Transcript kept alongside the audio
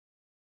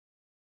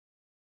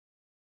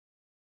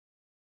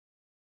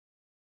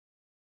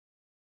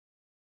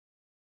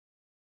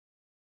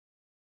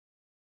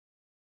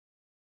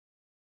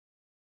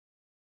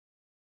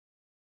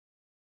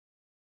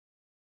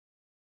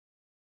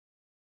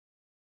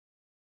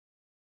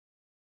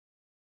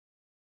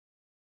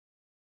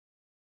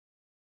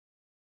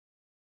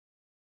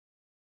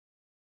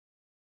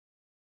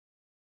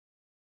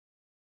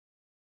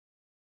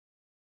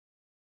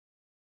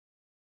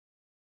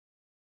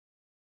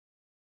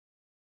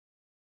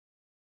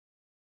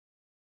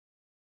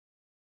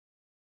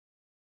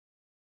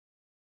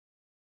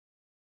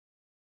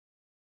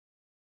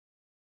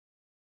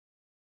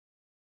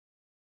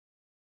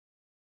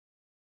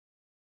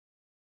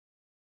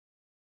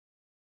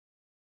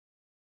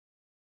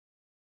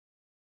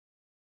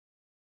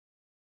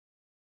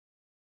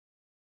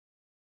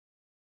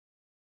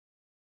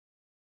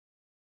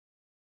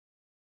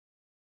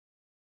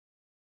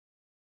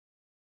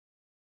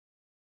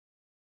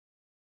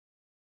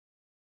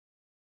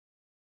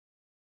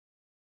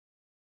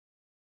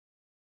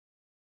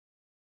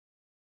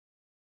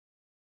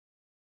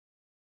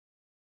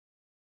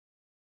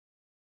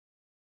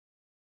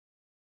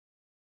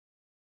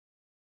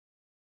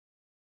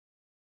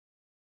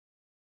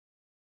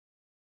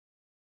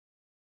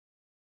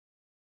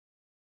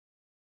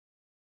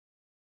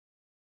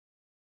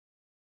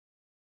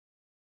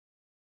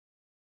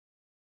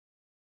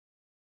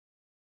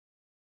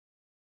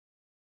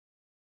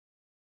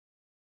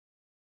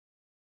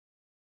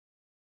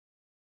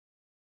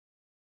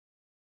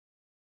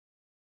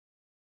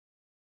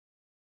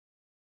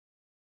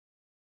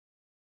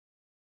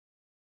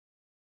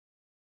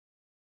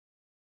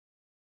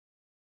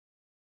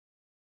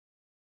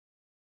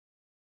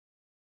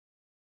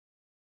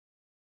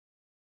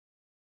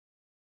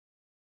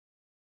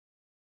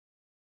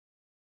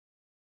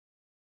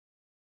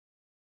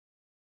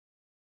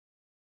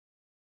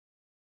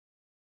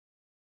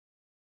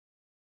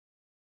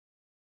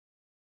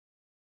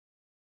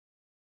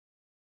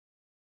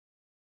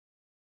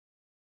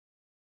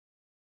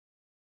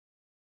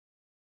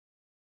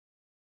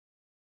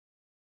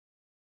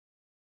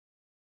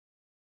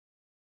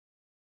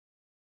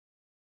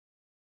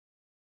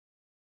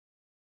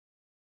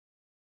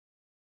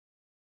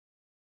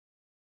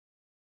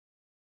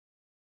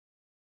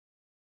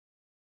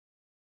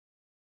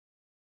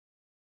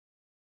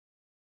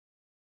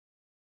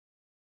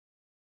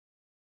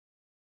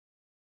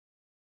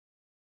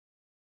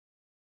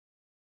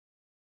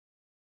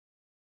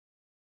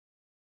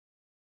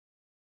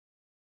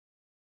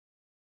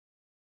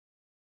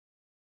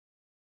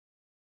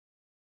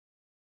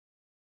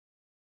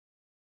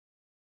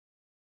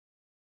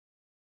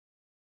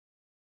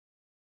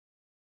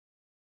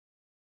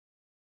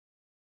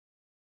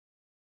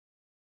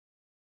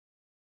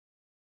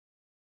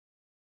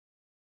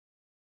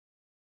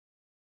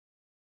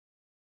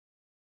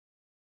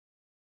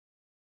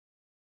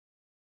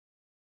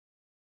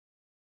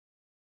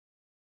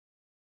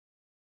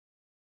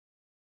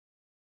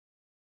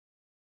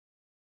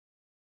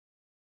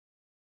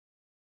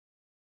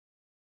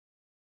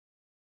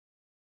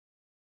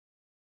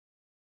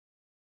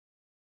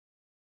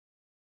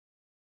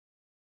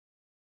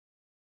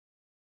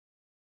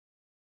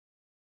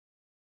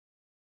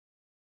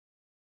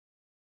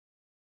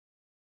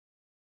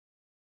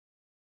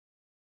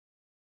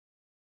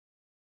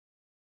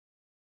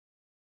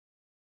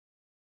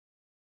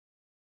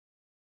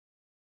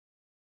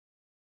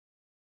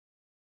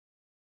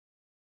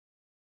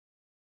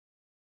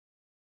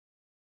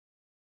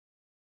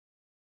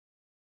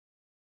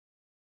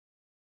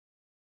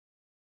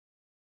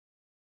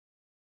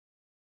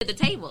at the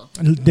table.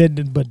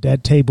 But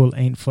that table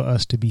ain't for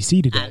us to be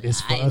seated at.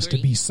 It's for us to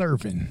be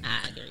serving.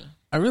 I agree.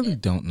 I really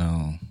don't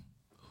know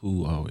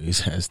who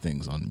always has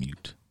things on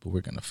mute, but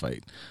we're gonna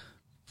fight.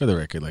 For the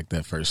record, like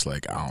that first,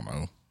 like I don't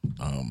know,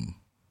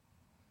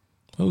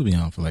 what would be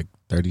on for like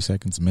 30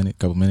 seconds, a minute,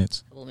 couple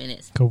minutes.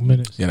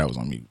 Yeah, that was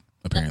on mute.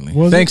 Apparently,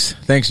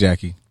 thanks,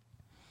 Jackie.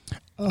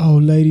 Oh,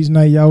 ladies'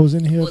 night, y'all was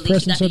in here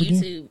pressing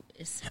something.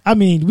 I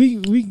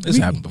mean, this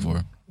happened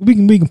before. We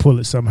can pull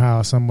it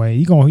somehow, some way.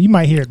 You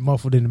might hear it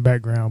muffled in the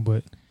background,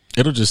 but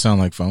it'll just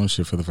sound like phone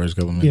shit for the first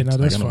couple minutes. Yeah, no,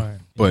 that's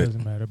fine. But it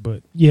doesn't matter.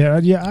 But yeah,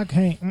 I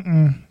can't.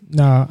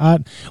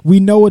 We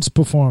know it's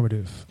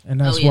performative, and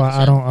that's why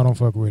I don't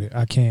fuck with it.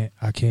 I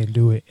can't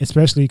do it,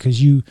 especially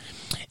because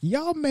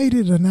y'all made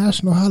it a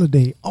national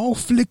holiday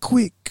awfully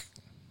quick.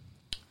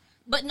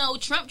 But no,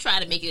 Trump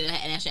tried to make it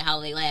a national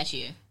holiday last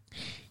year,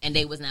 and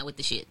they was not with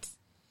the shits.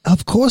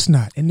 Of course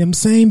not. And them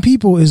same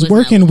people is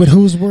working with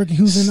who's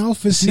in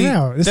office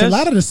now. It's a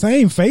lot of the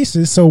same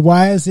faces. So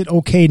why is it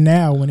okay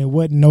now when it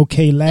wasn't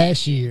okay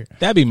last year?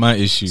 That'd be my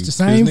issue. It's the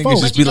same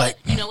folks. Just you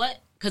know what?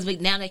 Because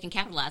now they can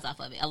capitalize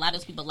off of it. A lot of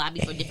those people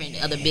lobby for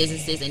different other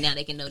businesses, and now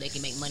they can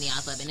make money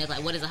off of it. And they're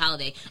like, what is a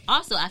holiday?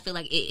 Also, I feel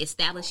like it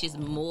establishes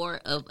more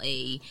of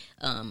a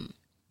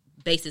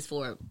basis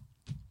for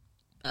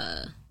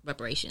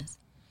reparations.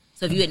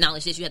 So if you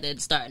acknowledge this, you have to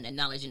start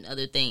acknowledging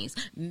other things.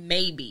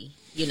 Maybe,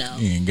 they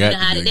ain't got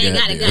to do the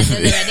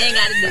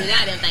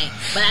goddamn thing.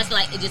 But I feel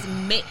like it just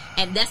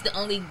and that's the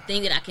only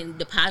thing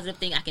the positive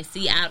thing I can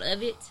see out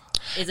of it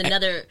is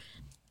another.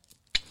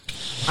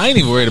 I ain't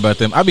even worried about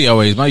them.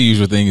 My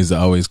usual thing is to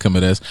always come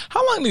at us.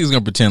 How long niggas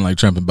gonna pretend like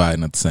Trump and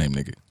Biden are the same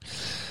nigga?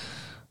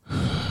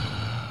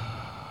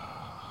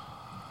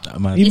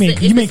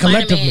 You mean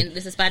collectively?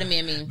 This is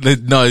Spider-Man meme.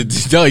 No,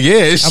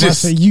 yeah, it's I'm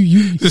just say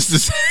it's the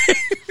same.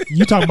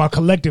 You talking about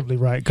collectively,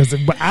 right? Because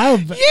I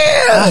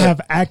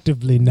have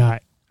actively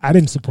not. I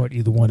didn't support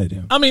either one of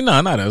them. I mean, no,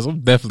 not us.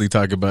 I'm definitely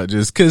talking about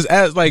just because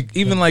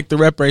even the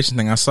reparation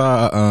thing. I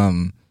saw.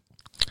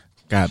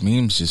 God,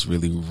 memes just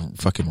really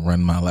fucking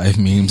run my life.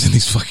 Memes and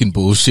these fucking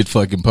bullshit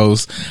fucking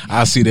posts.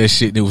 I see that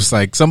shit. And it was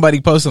like somebody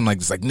posted. I'm like,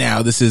 it's like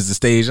now this is the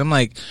stage. I'm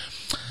like,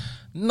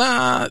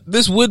 nah,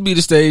 this would be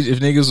the stage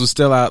if niggas was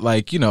still out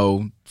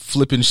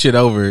flipping shit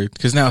over.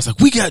 Because now it's like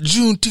we got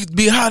Juneteenth to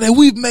be a holiday.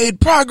 We've made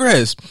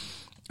progress.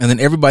 And then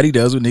everybody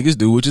does what niggas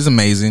do, which is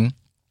amazing.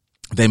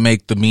 They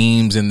make the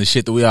memes and the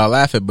shit that we all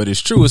laugh at, but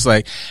it's true. It's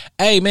like,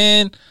 hey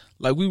man,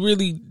 we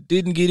really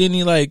didn't get any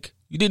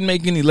you didn't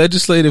make any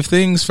legislative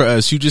things for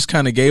us. You just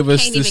kind of gave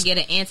us Can't even get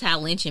an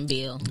anti-lynching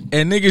bill.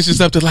 And niggas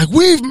just up there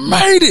we've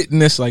made it.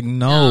 And it's like,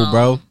 no,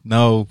 bro.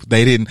 No,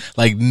 they didn't.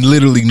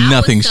 Literally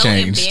nothing's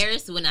changed. I was so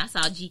embarrassed when I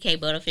saw G.K.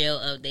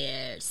 Butterfield up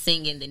there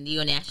singing the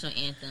neo-national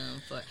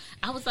anthem.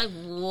 I was like,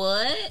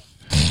 what?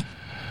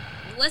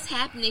 What's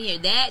happening here?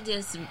 That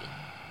just...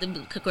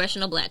 The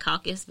Congressional Black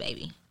Caucus,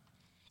 baby.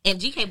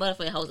 And G.K.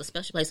 Butterfield holds a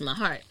special place in my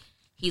heart.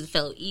 He's a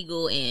fellow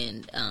Eagle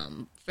and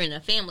friend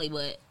of the family,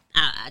 but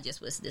I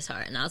just was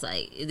disheartened. And I was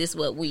like, is this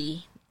what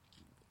we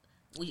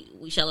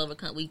shall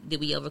overcome? Did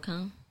we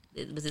overcome?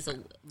 Was this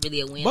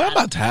really a win? Boy, I'm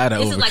about tired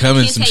of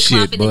overcoming some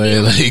shit,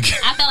 boy.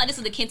 I felt like this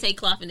was the kente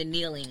cloth and the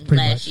kneeling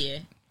last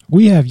year.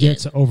 We have yet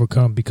to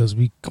overcome because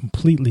we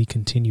completely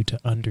continue to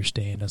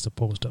understand as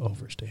opposed to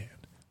overstand.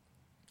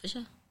 For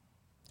sure.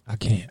 I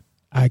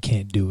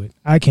can't do it.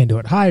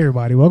 Hi,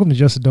 everybody. Welcome to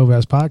Just a Dope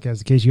Ass Podcast.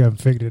 In case you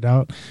haven't figured it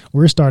out,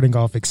 we're starting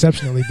off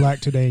exceptionally black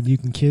today, and you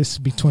can kiss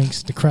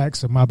betwixt the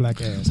cracks of my black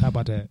ass. How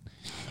about that?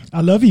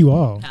 I love you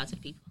all. Power to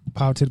the people.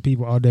 Power to the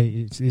people all day.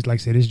 It's like I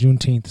said, it's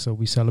Juneteenth, so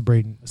we're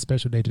celebrating a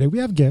special day today. We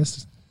have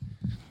guests.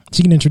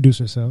 She can introduce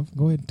herself.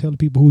 Go ahead and tell the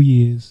people who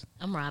he is.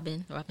 I'm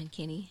Robin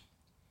Kinney.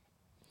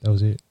 That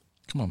was it.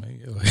 Come on, man.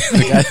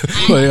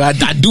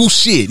 I do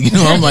shit.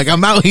 I'm like,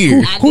 I'm out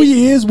here. Who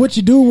you is, what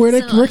you do,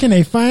 where can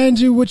they find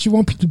you, what you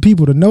want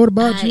people to know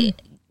about you?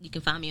 You can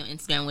find me on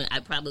Instagram when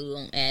I probably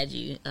won't add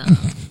you.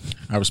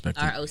 I respect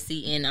it.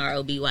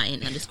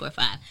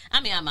 ROCNROBYN_5. I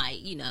mean, I might,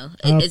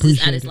 I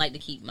just like to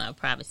keep my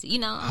privacy,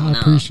 I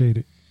appreciate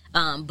it.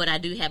 But I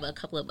do have a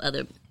couple of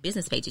other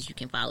business pages you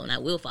can follow, and I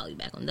will follow you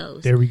back on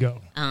those. There we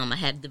go. I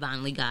have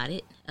Divinely Got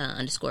It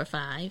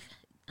 _5.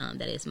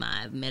 That is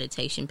my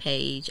meditation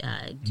page.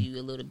 I do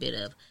a little bit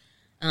of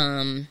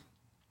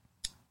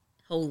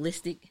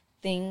holistic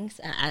things.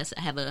 I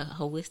have a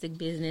holistic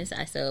business.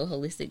 I sell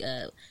holistic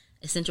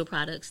essential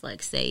products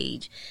like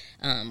sage,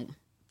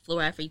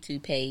 fluoride-free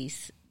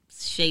toothpaste,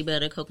 shea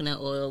butter, coconut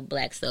oil,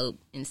 black soap,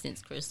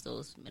 incense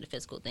crystals,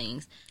 metaphysical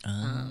things,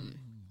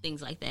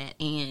 things like that.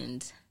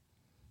 And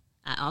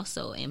I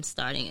also am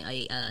starting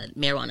a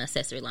marijuana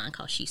accessory line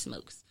called She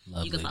Smokes.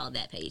 Lovely. You can follow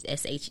that page,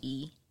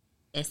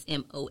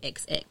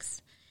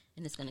 SHESMOXX,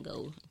 and it's going to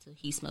go into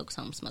He Smokes,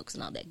 Home Smokes,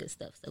 and all that good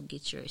stuff. So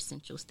get your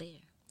essentials there.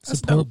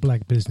 Support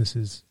black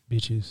businesses,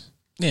 bitches.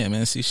 Yeah,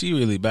 man. See, she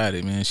really about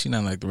it, man. She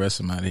not like the rest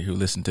of them out here who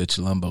listen to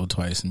Chilumbo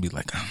twice and be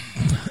like,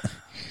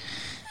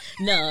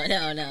 No.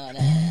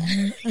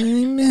 I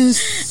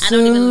miss I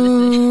don't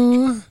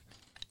even listen.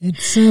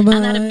 It's somebody.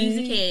 I'm not a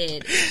music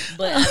head,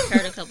 but I've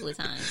heard a couple of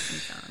times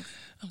some songs.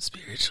 I'm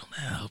spiritual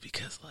now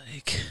because,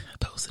 like, I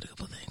posted a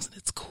couple things and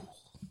it's cool.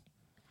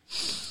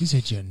 You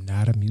said you're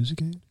not a music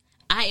head?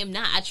 I am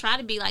not. I try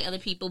to be like other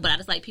people, but I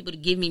just like people to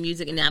give me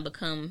music, and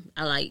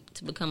I like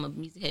to become a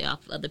music head off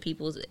other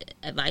people's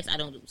advice.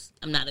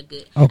 I'm not a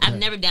good. Okay. I've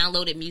never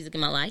downloaded music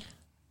in my life.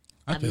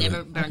 I've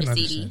never burned a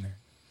CD.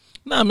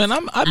 Nah, man,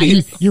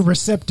 you're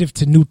receptive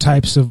to new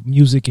types of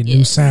music and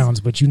new sounds,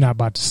 but you're not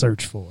about to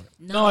search for it.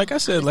 No, like I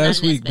said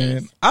last week,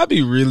 man, I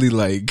be really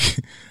like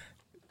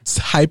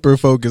hyper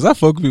focused. I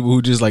fuck with people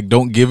who just like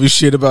don't give a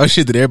shit about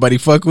shit that everybody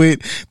fuck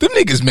with. Them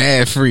niggas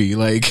mad free.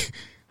 Like,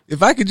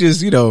 if I could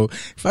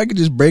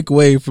just, break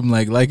away from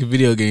liking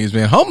video games,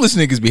 man, homeless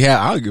niggas be happy.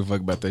 I don't give a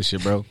fuck about that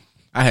shit, bro.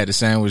 I had a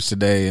sandwich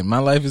today and my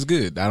life is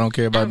good. I don't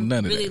care about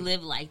none of that. I really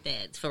live like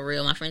that, for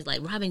real. My friends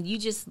like, Robin, you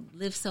just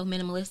live so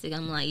minimalistic.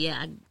 I'm like,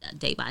 yeah,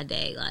 day by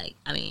day. Like,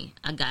 I mean,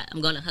 I'm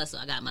going to hustle.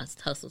 I got my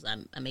hustles.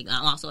 I'm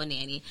also a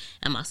nanny.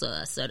 I'm also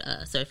a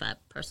certified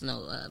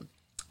personal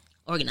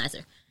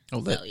organizer.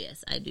 Oh, so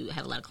yes, I do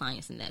have a lot of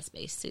clients in that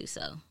space too.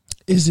 So,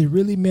 is it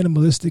really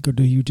minimalistic, or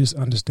do you just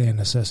understand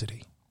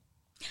necessity?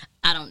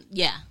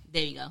 Yeah,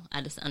 there you go.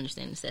 I just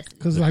understand necessity.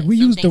 Because we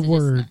use the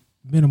word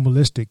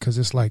minimalistic because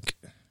it's like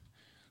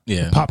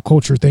a pop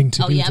culture thing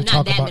to be to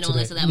talk about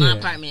today. So that my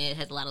apartment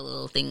has a lot of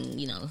little things.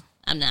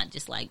 I'm not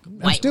just like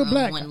white still room,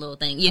 black. One little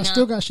thing. I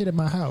still got shit in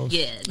my house.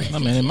 Yeah, no,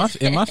 man.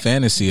 In my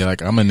fantasy,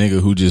 like I'm a nigga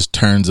who just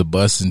turns a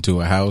bus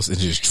into a house and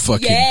just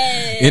fucking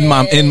in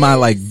my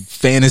like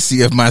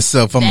fantasy of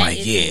myself. I'm like,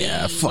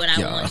 yeah, fuck what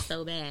y'all. I want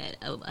so bad,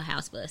 a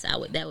house bus. That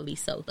would be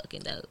so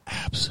fucking dope.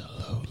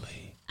 Absolutely.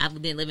 I've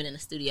been living in a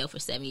studio for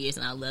 7 years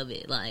and I love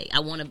it. Like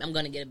I'm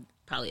gonna get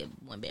probably a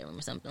 1-bedroom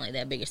or something like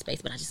that, bigger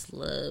space. But I just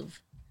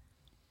love.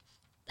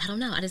 I don't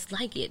know. I just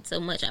like it so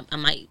much. I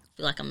might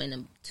feel like I'm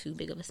in too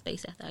big of a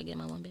space after I get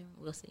my 1-bedroom.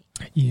 We'll see.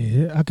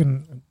 Yeah,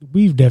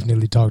 we've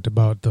definitely talked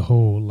about the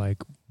whole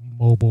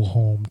mobile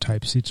home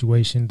type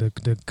situation, the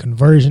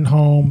conversion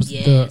homes,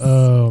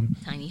 the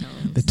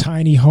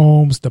tiny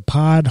homes, the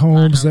pod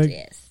homes,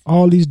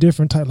 all these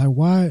different types. Like,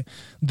 why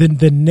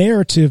the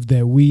narrative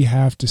that we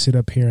have to sit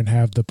up here and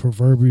have the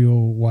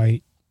proverbial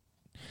white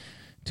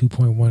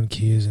 2.1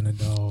 kids and a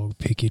dog,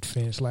 picket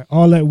fence, like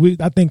all that.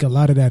 I think a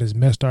lot of that has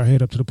messed our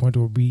head up to the point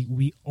where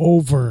we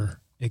over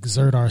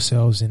exert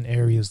ourselves in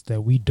areas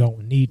that we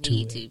don't need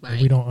to right.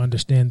 And we don't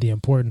understand the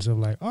importance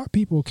of our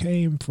people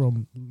came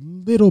from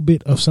little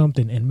bit of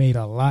something and made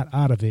a lot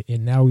out of it,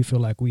 and now we feel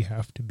like we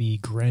have to be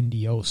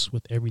grandiose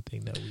with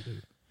everything that we do.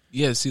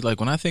 Yeah, see,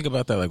 when I think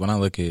about that, when I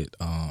look at it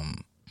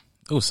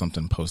was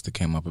something post that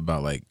came up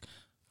about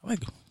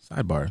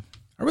sidebar.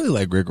 I really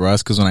like Rick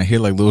Ross because when I hear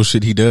little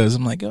shit he does,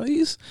 I'm like, yo,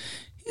 he's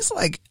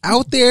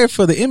out there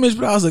for the image.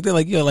 But I was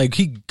like,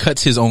 he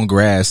cuts his own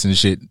grass and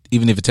shit,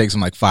 even if it takes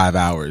him 5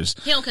 hours.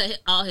 He don't cut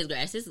all his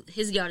grass.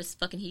 His yard is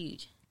fucking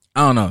huge.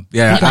 I don't know.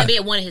 Yeah, it might be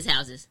at one of his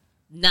houses.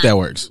 That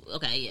works.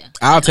 Okay, yeah.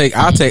 I'll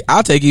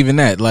take even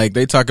that.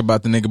 They talk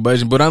about the nigga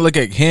budget, but when I look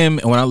at him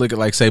and when I look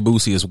at say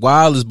Boosie, as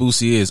wild as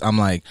Boosie is, I'm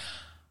like,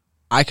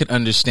 I could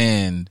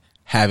understand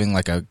having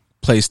a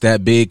place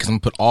that big because I'm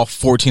gonna put all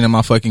 14 of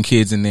my fucking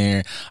kids in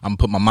there. I'm gonna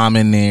put my mom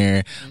in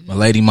there, my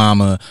lady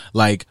mama.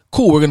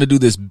 Cool, we're gonna do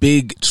this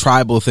big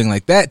tribal thing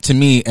like that to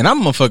me. And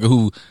I'm a motherfucker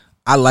who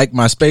I like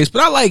my space,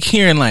 but I like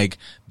hearing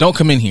don't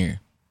come in here.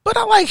 But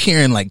I like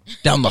hearing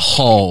down the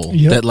hall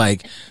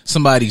that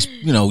somebody's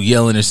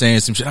yelling or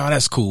saying some shit. Oh,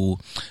 that's cool.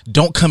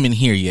 Don't come in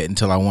here yet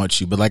until I want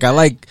you. But I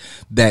like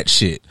that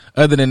shit.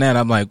 Other than that,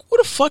 I'm like,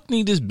 what the fuck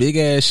need this big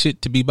ass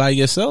shit to be by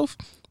yourself?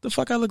 The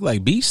fuck I look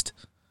like Beast?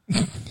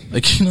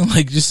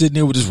 Just sitting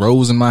there with just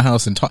rose in my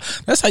house and talk.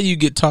 That's how you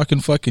get talking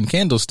fucking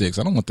candlesticks.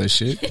 I don't want that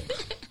shit.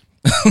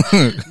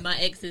 My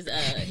ex's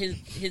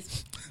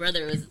his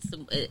brother was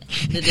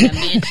lived in a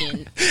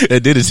mansion.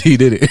 He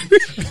did it.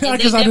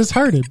 Because I just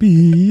heard it.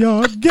 Be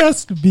our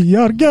guest.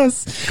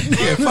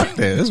 Yeah, fuck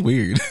that. That's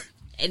weird.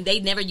 And they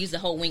never used the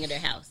whole wing of their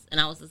house, and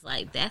I was just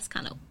like, that's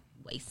kind of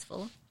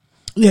wasteful.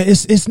 Yeah,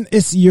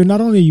 it's you're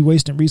not only are you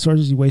wasting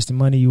resources, you're wasting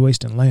money, you're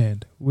wasting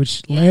land,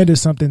 which land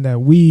is something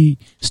that we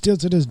still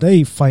to this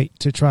day fight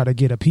to try to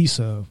get a piece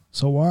of.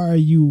 So why are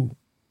you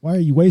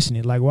wasting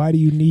it? Why do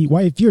you need,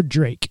 if you're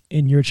Drake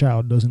and your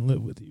child doesn't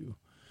live with you,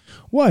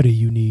 why do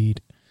you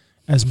need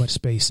as much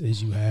space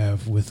as you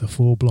have with a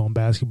full-blown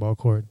basketball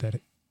court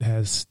that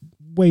has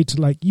way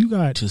to you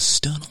got to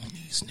stun on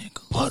these niggas?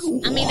 But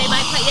I mean, they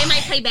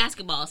might play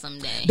basketball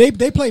someday.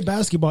 They play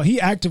basketball.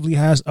 He actively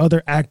has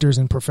other actors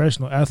and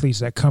professional athletes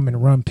that come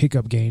and run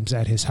pickup games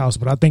at his house.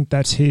 But I think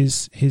that's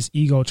his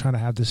ego trying to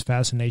have this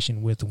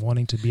fascination with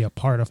wanting to be a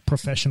part of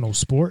professional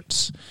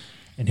sports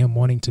and him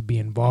wanting to be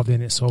involved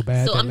in it so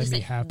bad that let me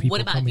have people.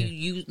 What about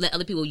you let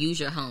other people use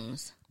your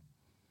homes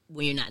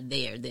when you're not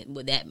there? Then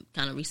would that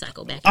kind of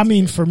recycle back? I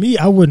mean, for me,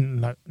 I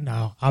wouldn't.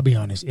 No, I'll be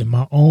honest. In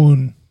my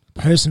own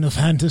personal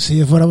fantasy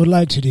of what I would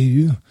like to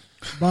do,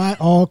 buy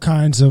all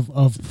kinds of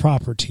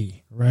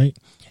property, right?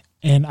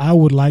 And I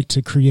would like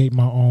to create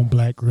my own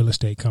black real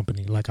estate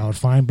company. I would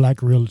find black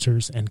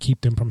realtors and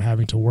keep them from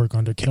having to work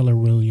under Keller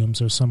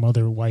Williams or some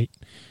other white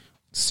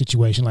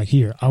situation. Like,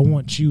 here, I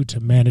want you to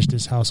manage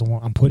this house.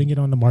 I'm putting it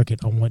on the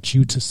market. I want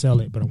you to sell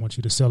it, but I want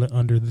you to sell it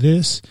under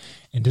this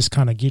and just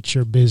kind of get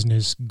your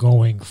business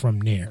going from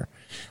there.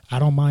 I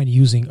don't mind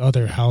using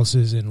other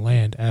houses and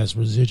land as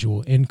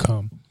residual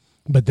income,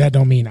 but that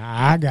don't mean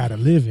I got to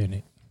live in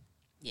it.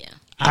 Yeah.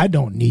 I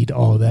don't need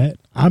all that.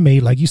 I may,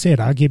 like you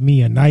said, I'll get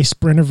me a nice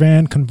Sprinter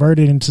van, convert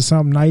it into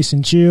something nice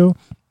and chill,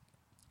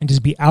 and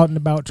just be out and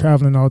about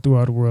traveling all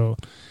throughout the world,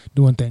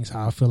 doing things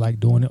how I feel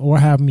like doing it, or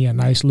have me a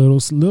nice little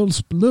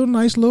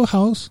nice little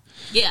house.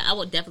 Yeah, I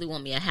would definitely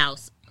want me a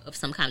house of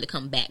some kind to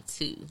come back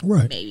to.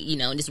 Right. Maybe,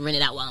 and just rent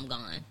it out while I'm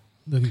gone.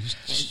 Look,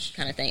 And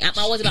kind of thing. I'm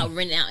always about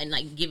renting out and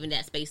like giving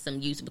that space some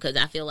use, because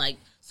I feel like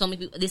so many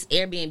people, this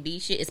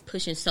Airbnb shit is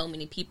pushing so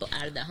many people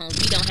out of the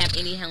homes. We don't have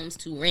any homes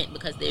to rent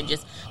because they're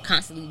just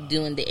constantly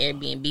doing the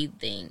Airbnb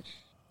thing.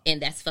 And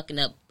that's fucking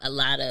up a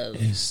lot of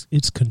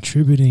it's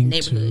contributing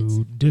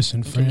to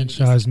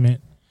disenfranchisement,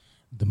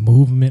 the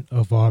movement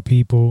of our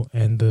people,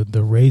 and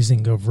the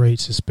raising of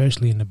rates,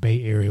 especially in the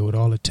Bay Area with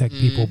all the tech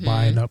people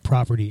buying up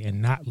property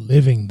and not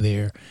living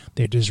there.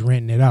 They're just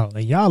renting it out.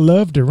 And y'all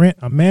love to rent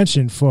a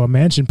mansion for a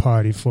mansion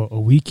party for a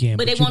weekend.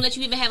 But they won't let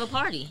you even have a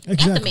party at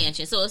the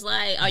mansion. So it's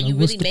like, are you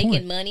what's really the making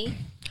point? money?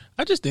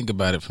 I just think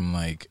about it from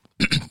like,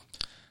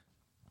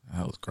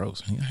 that was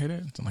gross. You hear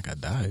that? It's like I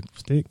died.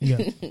 Stick, yeah,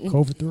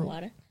 COVID through.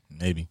 Water.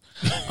 Maybe.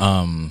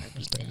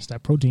 It's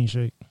that protein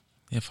shake.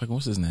 Yeah, fucking,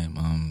 what's his name?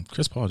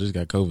 Chris Paul just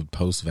got COVID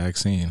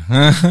post-vaccine. See?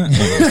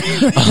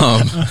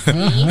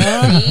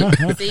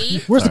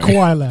 Where's the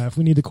Kawhi laugh?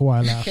 We need the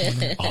Kawhi laugh on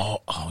that.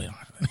 Oh, yeah.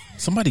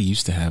 Somebody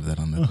used to have that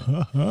on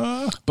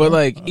the. But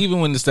like, even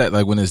when it's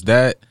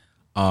that,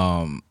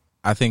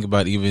 I think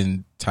about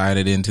even tying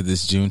it into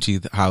this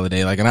Juneteenth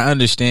holiday. Like, and I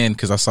understand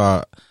because I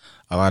saw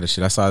a lot of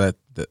shit. I saw that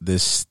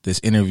this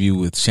interview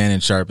with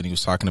Shannon Sharpe, and he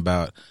was talking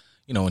about,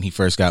 when he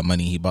first got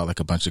money, he bought like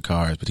a bunch of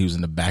cars, but he was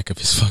in the back of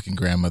his fucking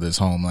grandmother's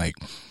home. Like,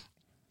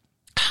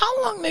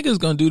 how long niggas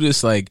gonna do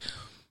this? Like,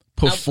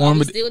 Are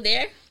we still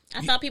there?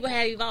 I thought people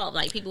had evolved.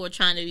 Like, people were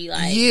trying to be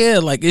like, yeah,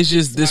 like it's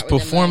just this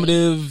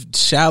performative,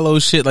 shallow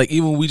shit. Like,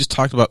 even we just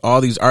talked about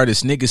all these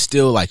artists, niggas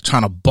still like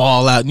trying to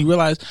ball out, and you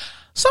realize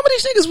some of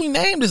these niggas we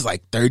named is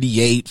like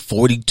 38,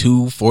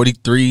 42,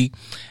 43.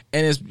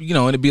 And it's, and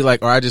it'd be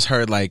like, or I just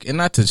heard like, and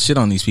not to shit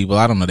on these people,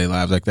 I don't know their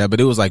lives like that, but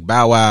it was like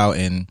Bow Wow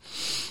and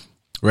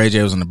Ray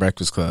J was on the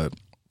Breakfast Club,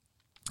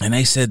 and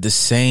they said the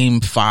same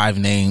 5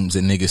 names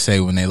that niggas say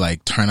when they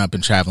like turn up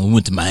and travel. We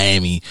went to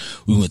Miami,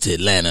 we went to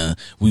Atlanta,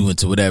 we went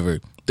to whatever.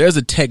 There's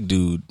a tech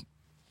dude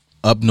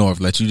up north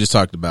that you just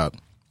talked about.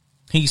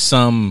 He's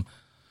some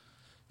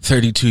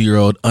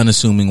 32-year-old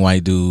unassuming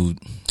white dude.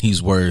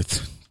 He's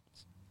worth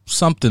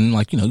something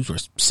like, he's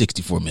worth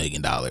 $64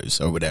 million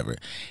or whatever.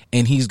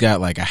 And he's got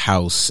like a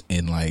house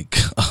in like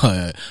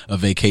a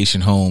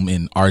vacation home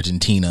in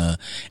Argentina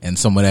and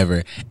some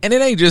whatever. And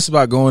it ain't just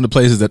about going to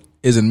places that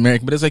isn't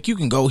American, but it's like, you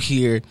can go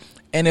here.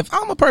 And if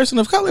I'm a person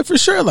of color, for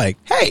sure, like,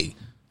 hey,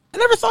 I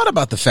never thought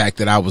about the fact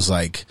that I was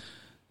like,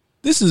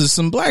 this is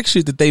some black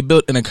shit that they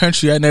built in a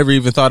country I never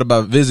even thought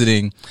about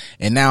visiting.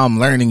 And now I'm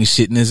learning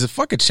shit, and it's a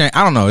fucking change.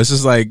 I don't know. It's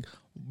just like,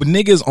 but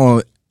niggas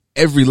on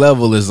every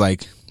level is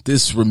like,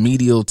 this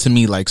remedial to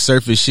me, like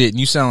surface shit, and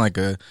you sound like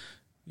you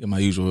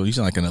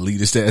sound like an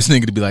elitist ass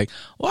nigga to be like,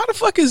 why the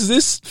fuck is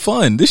this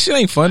fun? This shit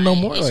ain't fun no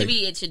more.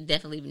 It should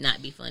definitely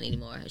not be fun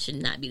anymore. It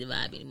should not be the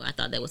vibe anymore. I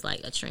thought that was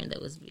like a trend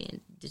that was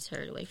being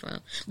deterred away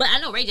from. But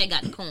I know Ray J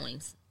got the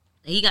coins.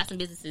 He got some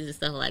businesses and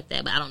stuff like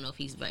that, but I don't know if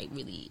he's like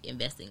really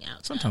investing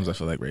out. Sometimes I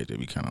feel like Ray J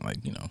be kind of like,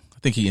 I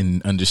think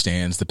he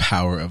understands the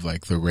power of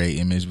like the Ray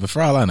image, but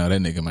for all I know, that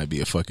nigga might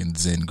be a fucking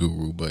Zen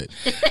guru. But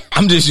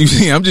I'm just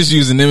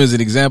using them as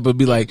an example.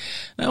 Be like,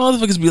 now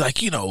motherfuckers be like,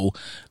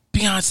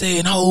 Beyonce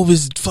and Hove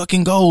is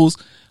fucking goals.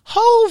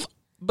 Hove,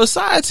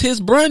 besides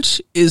his brunch,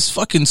 is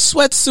fucking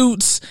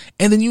sweatsuits,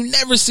 and then you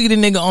never see the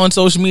nigga on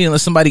social media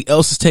unless somebody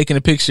else is taking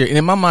a picture. And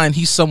in my mind,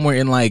 he's somewhere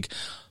in like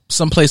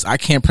someplace I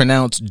can't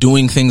pronounce,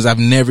 doing things I've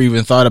never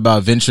even thought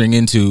about venturing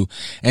into.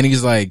 And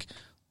he's like,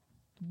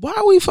 why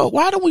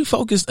don't we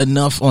focus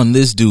enough on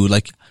this dude?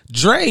 Like,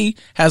 Dre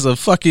is a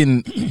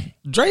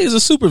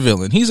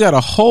supervillain. He's got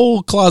a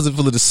whole closet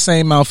full of the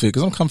same outfit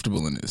because I'm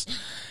comfortable in this.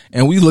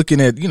 And we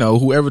looking at,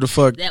 whoever the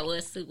fuck. That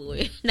was super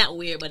weird. Not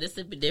weird, but it's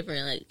super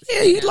different. Like,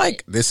 yeah, you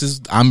like,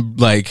 I'm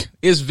like,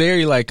 it's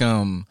very like,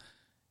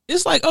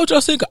 it's like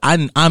Ocho Cinco.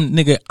 I'm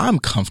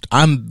comfortable.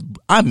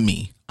 I'm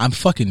me. I'm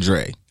fucking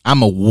Dre.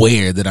 I'm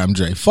aware that I'm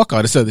Dre. Fuck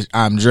all this other.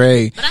 I'm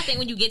Dre. But I think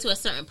when you get to a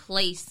certain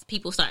place,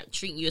 people start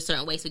treating you a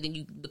certain way. So then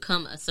you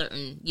become a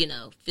certain,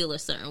 feel a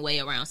certain way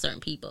around certain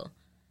people.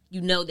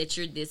 You know that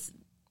you're this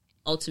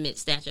ultimate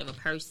stature of a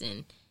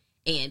person,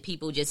 and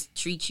people just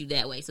treat you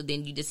that way. So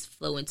then you just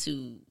flow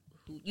into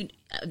who you.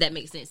 That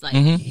makes sense. Like,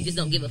 you just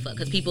don't give a fuck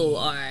because people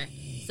are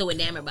so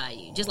enamored by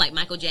you. Just like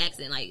Michael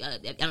Jackson. Like, I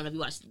don't know if you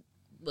watched.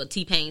 Well,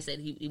 T-Pain said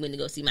he went to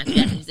go see Michael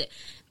Jackson. He said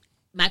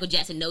Michael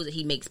Jackson knows that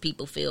he makes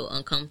people feel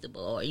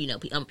uncomfortable, or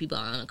people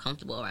are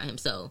uncomfortable around him.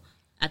 So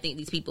I think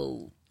these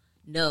people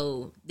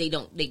know they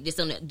just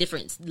on a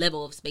different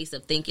level of space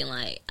of thinking.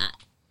 Like,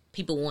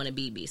 people want to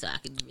be, so I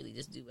could really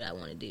just do what I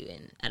want to do,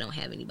 and I don't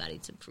have anybody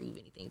to prove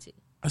anything to.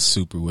 I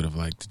super would have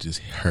liked to just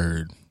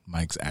heard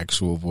Mike's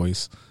actual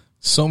voice.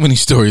 So many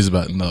stories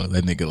about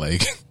that nigga,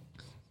 like,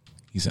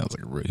 he sounds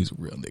like he's a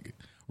real nigga.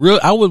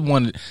 I would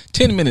want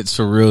 10 minutes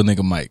for real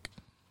nigga Mike.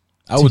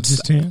 I would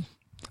just 10.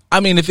 I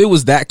mean, if it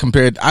was that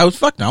compared, I would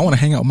I want to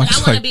hang out with Mike.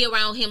 I want to be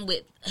around him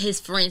with his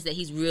friends that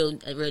he's a real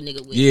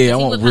nigga with. Yeah, I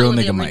want real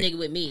nigga Mike. Real nigga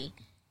with me,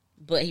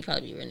 but he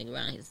probably be a real nigga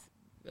around his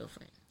real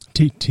friend.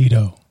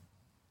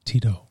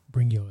 Tito,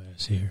 bring your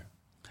ass here.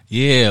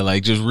 Yeah,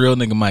 like just real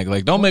nigga Mike.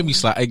 Like, don't make me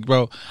slide, like,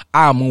 bro.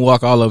 I'll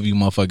moonwalk all over you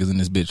motherfuckers in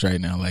this bitch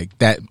right now. Like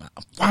that.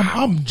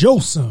 I'm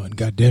Joe's son.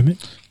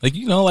 Goddammit. Like,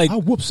 like I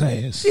whoops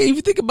ass. Yeah, if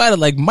you think about it,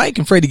 like Mike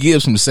and Freddie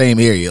Gibbs from the same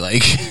area.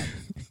 Like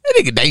that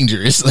nigga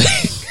dangerous. Like,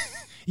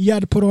 you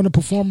had to put on a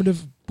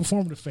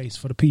performative face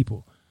for the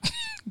people.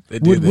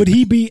 Would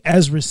he be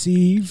as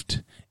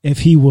received if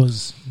he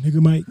was nigga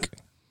Mike?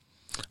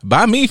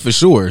 By me, for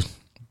sure.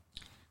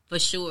 For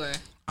sure.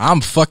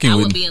 I'm fucking I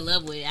with. I would be in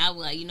love with it. I would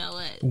like, you know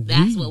what?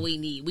 That's what we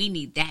need. We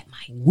need that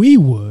Mike. We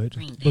would,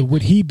 but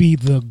would he be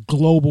the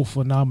global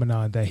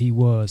phenomenon that he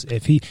was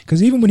if he?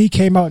 Because even when he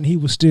came out and he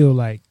was still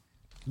like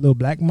little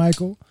Black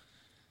Michael,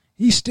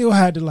 he still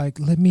had to like,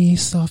 let me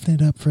soften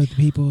it up for the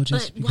people.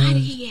 Just but why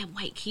did he have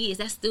white kids?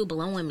 That's still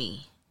blowing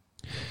me.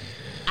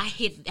 I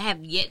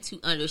have yet to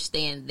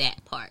understand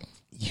that part.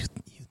 You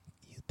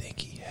think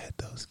he had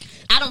those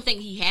kids? I don't think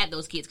he had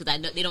those kids because I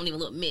know they don't even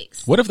look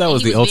mixed. What if that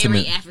was the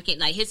ultimate very African?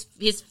 Like his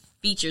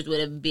features would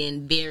have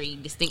been very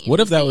distinct. What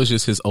if that was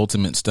just his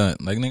ultimate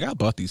stunt? Like, nigga, I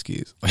bought these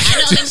kids. I know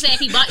what I'm saying.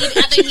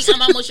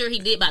 I'm almost sure he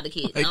did buy the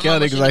kids. Like, y'all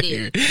niggas out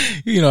here,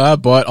 I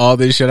bought all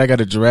this shit. I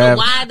got a giraffe.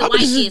 But why the white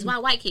kids? Why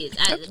white kids?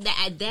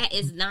 That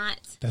is not.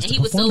 That's and he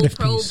was so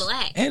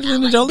pro-black.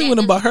 Angelina Jolie went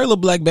and bought her little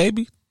black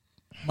baby.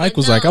 Mike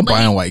was like, I'm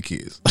buying white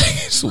kids.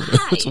 That's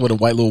what a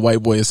white little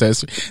white boy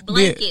says.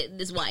 Blanket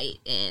is white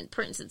and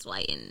Prince is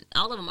white and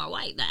all of them are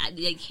white.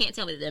 They can't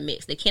tell me that they're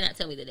mixed. They cannot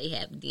tell me that they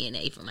have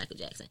DNA from Michael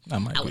Jackson. I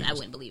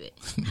wouldn't believe it.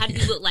 How do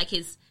you look like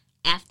you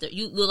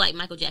look like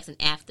Michael Jackson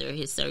after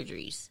his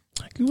surgeries?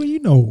 Well,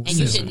 and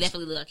you should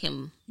definitely look like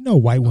him.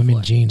 White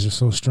women genes are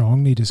so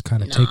strong; they just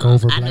kind of take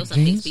over black genes. I know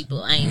some mixed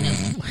people. I ain't know.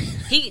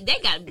 They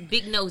got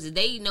big noses.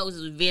 They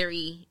noses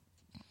very.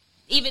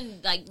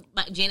 Even like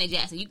Janet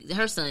Jackson,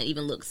 her son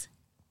even looks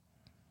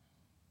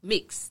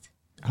mixed.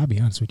 I'll be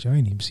honest with you, I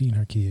ain't even seen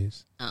her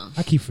kids. Oh.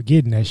 I keep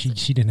forgetting that she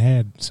didn't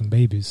had some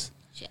babies.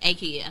 A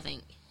kid, I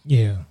think.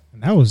 Yeah,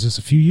 and that was just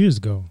a few years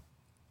ago.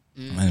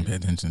 I didn't pay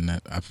attention to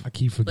that. I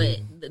keep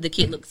forgetting. But the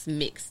kid looks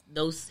mixed.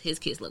 His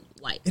kids look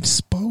white. It's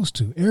supposed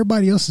to.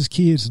 Everybody else's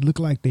kids look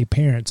like their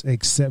parents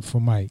except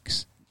for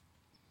Mike's.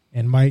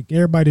 And Mike,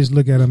 everybody just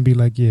look at him and be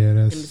like, yeah,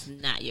 that's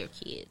not your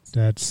kids.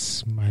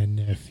 That's my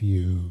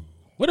nephew.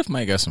 What if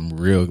Mike got some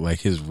real, like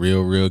his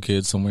real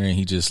kids somewhere and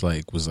he just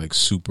like was like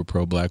super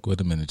pro-black with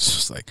them and it's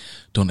just like,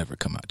 don't ever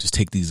come out. Just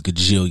take these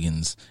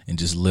gajillions and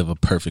just live a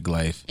perfect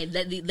life. And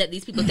let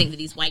these people think that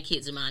these white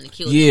kids are mine and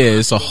kill them. Yeah,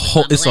 it's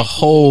a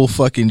whole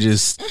fucking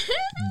just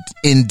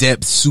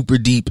in-depth, super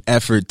deep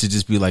effort to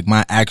just be like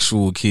my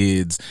actual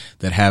kids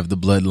that have the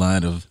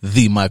bloodline of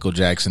the Michael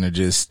Jackson are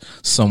just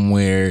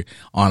somewhere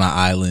on an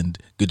island,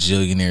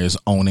 gajillionaires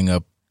owning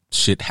up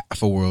shit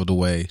half a world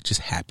away,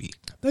 just happy.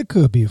 That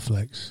could be a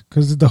flex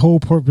because the whole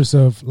purpose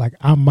of like,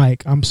 I'm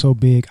Mike, I'm so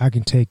big, I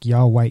can take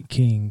y'all white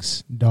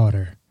king's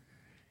daughter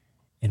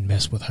and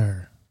mess with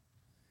her.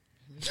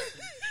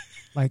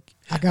 Like,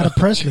 I got a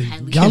Presley.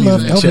 Y'all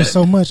love Elvis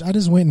so much. I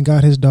just went and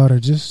got his daughter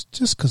just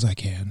because I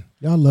can.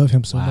 Y'all love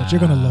him so much.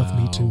 You're gonna love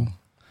me too.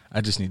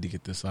 I just need to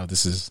get this out.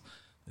 This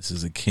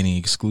is a Kenny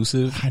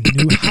exclusive. I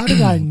knew. How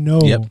did I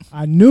know? Yep.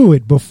 I knew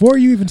it before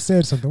you even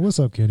said something. What's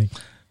up, Kenny?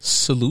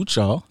 Salute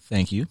y'all.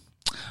 Thank you.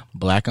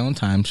 Black-owned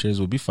timeshares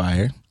will be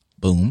fire.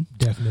 Boom.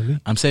 Definitely.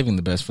 I'm saving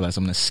the best for last.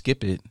 I'm going to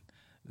skip it.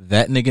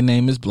 That nigga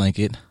name is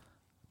Blanket.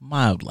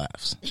 Mild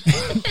laughs.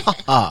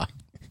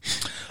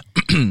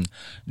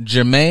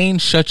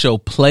 Jermaine, shut your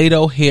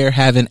Play-Doh hair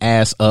having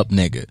ass up,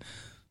 nigga.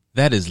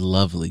 That is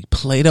lovely.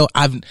 Play-Doh.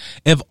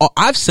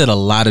 I've said a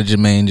lot of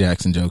Jermaine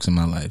Jackson jokes in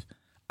my life.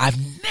 I've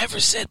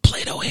never said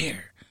Play-Doh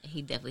hair.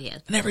 He definitely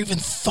has. I never even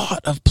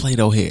thought of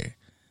Play-Doh hair.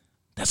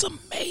 That's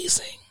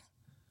amazing.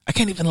 I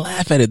can't even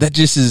laugh at it. That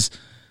just is,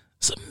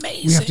 it's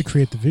amazing. We have to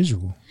create the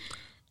visual.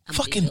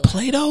 Fucking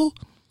Play-Doh.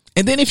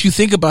 And then if you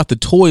think about the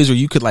toys where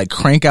you could like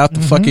crank out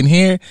the fucking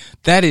hair,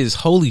 that is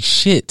holy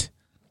shit.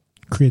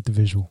 Create the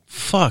visual.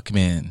 Fuck,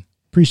 man.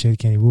 Appreciate it,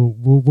 Kenny. We'll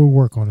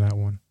work on that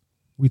one.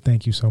 We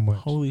thank you so much.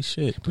 Holy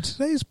shit. But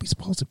today we're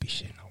supposed to be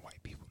shitting on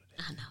white people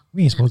today. I know.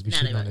 We ain't supposed to be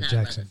shitting on the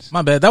Jacksons.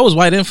 My bad. That was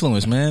white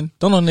influence, man.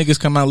 Don't no niggas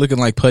come out looking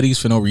like putties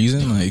for no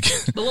reason. Like.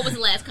 But what was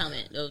the last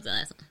comment? What was the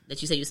last one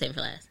that you said you were saving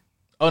for last?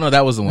 Oh no,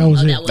 that was the one.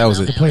 That was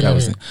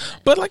it.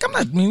 But like, I'm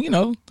not. I mean,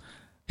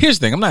 here's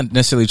the thing. I'm not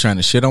necessarily trying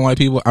to shit on white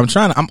people.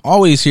 I'm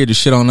always here to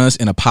shit on us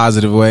in a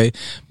positive way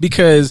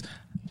because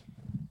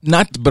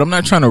but I'm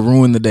not trying to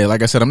ruin the day.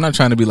 Like I said, I'm not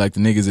trying to be like the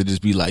niggas that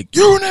just be like,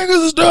 you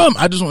niggas is dumb.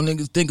 I just want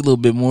niggas to think a little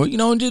bit more,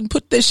 and just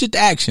put that shit to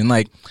action.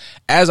 Like,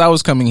 as I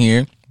was coming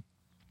here,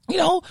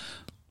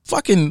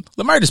 fucking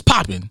Lamert is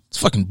popping. It's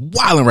fucking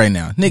wilding right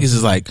now. Niggas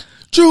is like,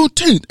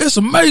 Juneteenth, it's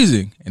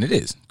amazing. And it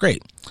is.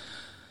 Great.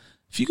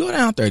 If you go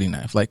down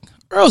 39th, like,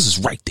 Earl's is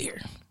right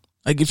there.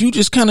 Like, if you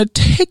just kind of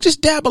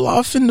just dabble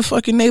off in the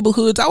fucking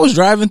neighborhoods. I was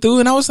driving through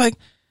and I was like,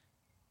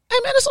 hey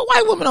man, there's a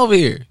white woman over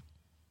here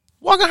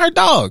walking her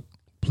dog.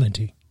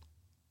 Plenty.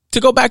 To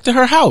go back to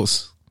her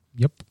house.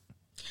 Yep.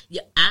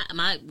 Yeah,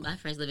 my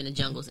friends live in the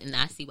jungles, and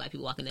I see white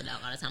people walking the dog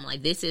all the time. I'm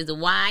like, this is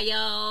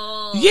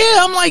wild. Yeah,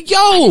 I'm like, yo.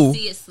 I can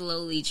see it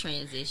slowly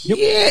transition.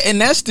 Yeah, and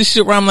that's the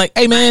shit where I'm like,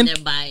 hey man. Their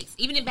bikes.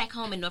 Even back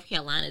home in North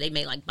Carolina, they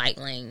make like bike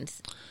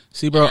lanes.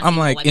 See, bro, I'm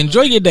like,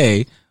 enjoy your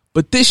day,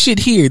 but this shit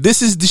here,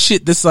 this is the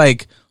shit that's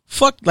like,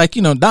 fuck, like,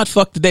 you know, not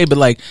fuck the day, but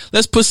like,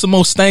 let's put some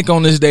more stank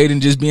on this day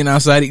than just being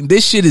outside eating.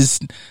 This shit is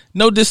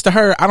no diss to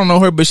her. I don't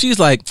know her, but she's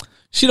like,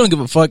 she don't give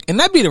a fuck, and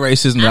that be the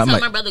racism. I I'm saw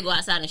like, my brother go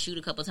outside and shoot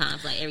a couple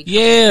times, like every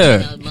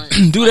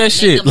months, do that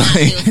shit. Like,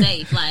 feel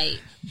safe. Like,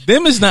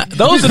 them is not.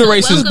 Those are the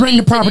racists. Bring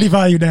the property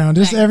value down.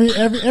 Just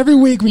every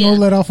week we gonna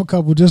let off a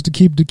couple just to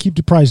keep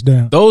the price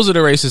down. Those are the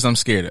racists I'm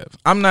scared of.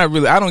 I'm not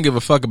really. I don't give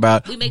a fuck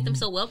about. We make them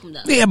so welcome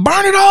though. Yeah,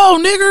 burn it all,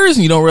 niggers.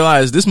 And you don't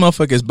realize this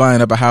motherfucker is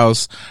buying up a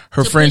house.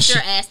 Her friend, push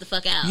your ass the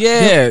fuck out.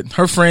 Yeah,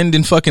 her friend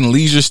in fucking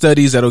leisure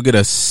studies that'll get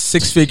a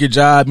 6-figure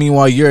job.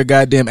 Meanwhile, you're a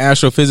goddamn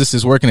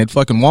astrophysicist working at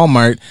fucking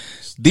Walmart.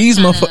 These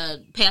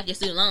motherfuckers pay off your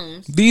student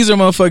loans. These are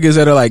motherfuckers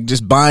that are like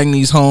just buying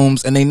these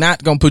homes, and they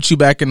not gonna put you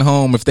back in the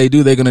home. If they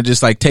do, they're gonna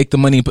just like take the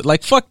money. But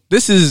like, fuck,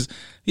 this is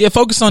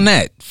focus on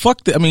that.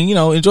 Fuck I mean, you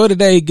know, enjoy the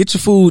day, get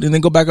your food, and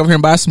then go back over here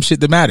and buy some shit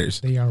that matters.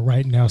 They are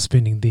right now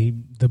spending the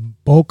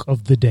bulk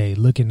of the day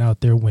looking out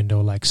their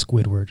window like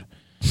Squidward.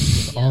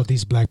 With all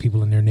these black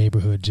people in their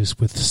neighborhood just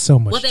with so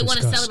much. What they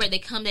disgust. want to celebrate, they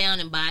come down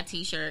and buy a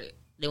T-shirt.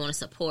 They want to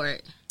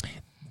support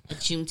a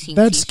Juneteenth.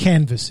 That's t-shirt.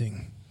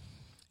 Canvassing.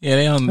 Yeah,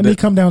 they on. Let me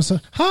come down. So,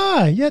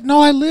 hi. Yeah,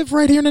 no, I live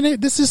right here in the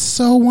neighborhood. This is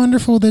so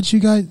wonderful that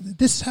you guys.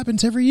 This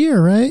happens every year,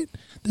 right?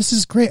 This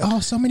is great. Oh,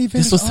 so many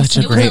vendors. This was such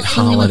a great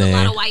holiday. There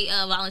was a lot of white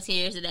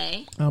volunteers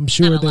today. I'm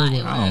sure they were.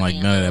 I don't like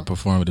none of that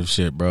performative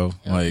shit, bro.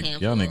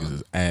 Like, y'all niggas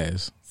is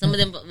ass. Some of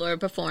them were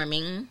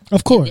performing.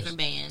 Of course, different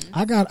bands.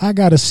 I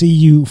got to see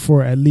you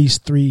for at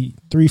least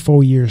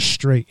 3-4 years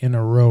straight in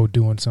a row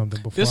doing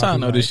something before. This how I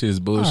know this shit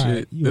is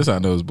bullshit. This how I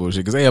know it's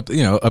bullshit because they up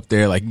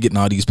there like getting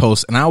all these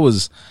posts, and I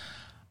was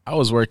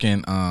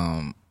working.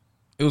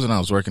 It was when I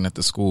was working at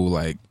the school,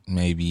 like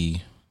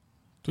maybe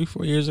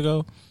 3-4 years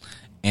ago,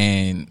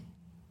 and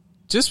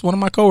just one of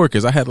my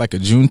coworkers, I had like a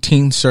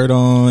Juneteenth shirt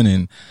on,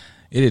 and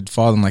it had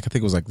fallen like I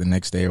think it was like the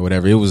next day or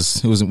whatever. We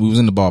was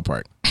in the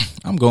ballpark.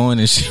 I'm going,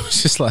 and she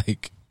was just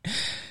like,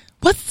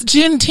 "What's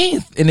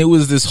Juneteenth?" And it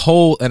was this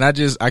whole, and I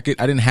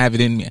didn't have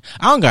it in me.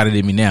 I don't got it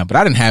in me now, but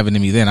I didn't have it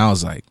in me then. I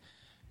was like,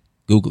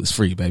 Google is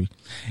free, baby.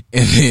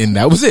 And then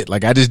that was it.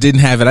 Like, I just didn't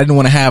have it. I didn't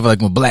want to have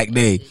like my black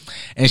day.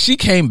 And she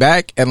came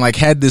back and like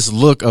had this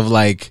look of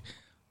like,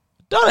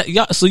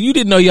 y'all, so you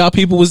didn't know y'all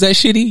people was that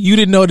shitty? You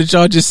didn't know that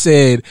y'all just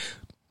said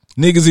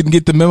niggas didn't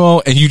get the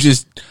memo and you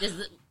just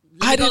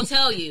I didn't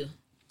tell you.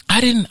 I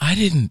didn't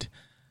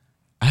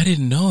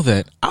know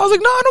that. I was like,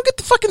 no, I don't get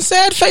the fucking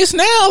sad face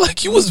now.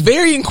 Like, you was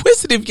very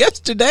inquisitive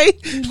yesterday.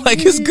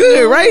 Like, it's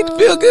good, right?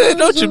 Feel good,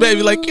 don't you,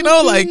 baby? Like, you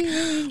know, like,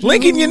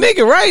 linking your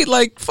nigga, right?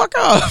 Like, fuck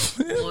off.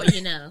 Or,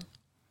 you know.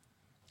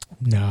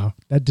 No,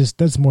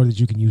 that's more that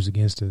you can use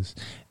against us.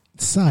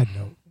 Side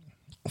note,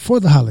 for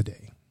the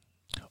holiday,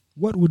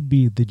 what would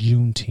be the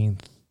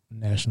Juneteenth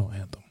national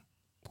anthem?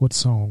 What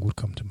song would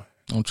come to mind?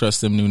 Don't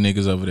trust them new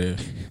niggas over there.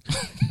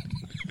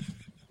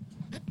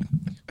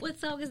 What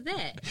song is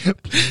that?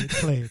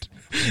 Play it.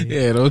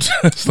 Yeah, don't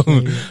trust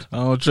them. I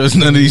don't trust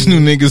none of these new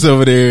niggas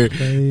over there.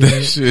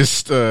 That's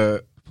just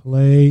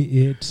play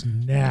it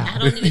now. I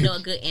don't even know a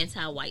good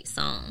anti-white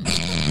song.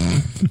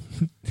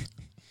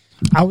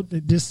 I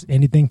would just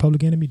anything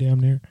Public Enemy, damn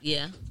near.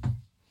 Yeah.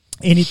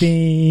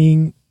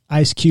 Anything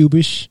Ice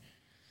Cube-ish,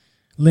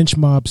 lynch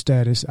mob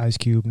status. Ice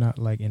Cube, not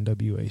like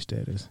NWA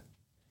status.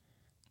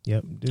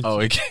 Yep.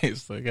 It can't.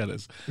 So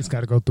it's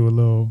got to go through a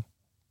little.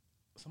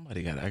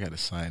 I got to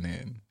sign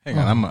in. Hang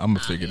on, I'm gonna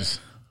figure this.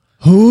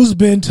 Who's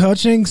been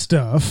touching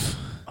stuff?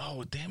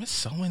 Oh damn, it's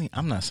so many.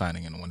 I'm not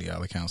signing in on one of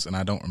y'all accounts, and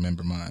I don't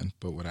remember mine.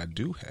 But what I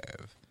do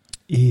have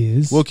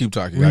is we'll keep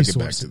talking. I'll get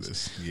back to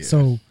this. Yeah.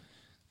 So,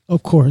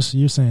 of course,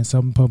 you're saying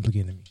something Public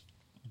Enemy.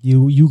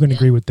 You can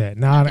agree with that.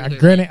 Now,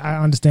 granted,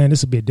 I understand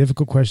this will be a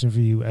difficult question for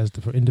you as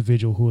the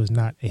individual who is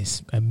not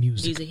a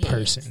music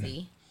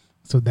person.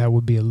 So that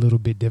would be a little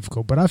bit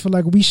difficult. But I feel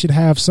like we should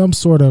have some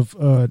sort of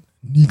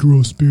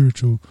Negro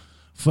spiritual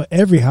for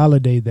every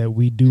holiday that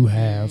we do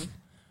have,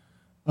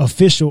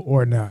 official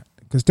or not.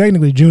 Because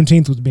technically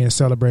Juneteenth was being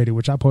celebrated,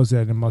 which I posted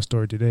that in my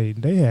story today.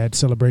 They had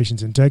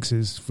celebrations in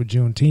Texas for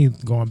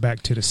Juneteenth going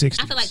back to the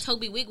 60s. I feel like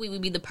Toby Wigway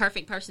would be the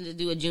perfect person to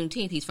do a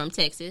Juneteenth. He's from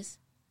Texas.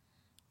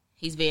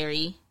 He's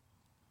very...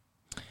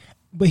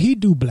 But he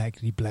do black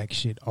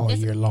shit all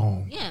year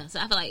long. Yeah, so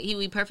I feel like he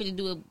would be perfect to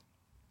do a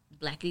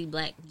black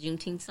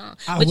Juneteenth song.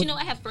 But you know,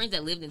 I have friends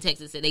that lived in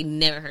Texas that they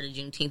never heard of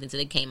Juneteenth until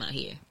they came out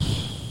here.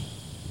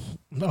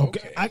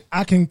 Okay,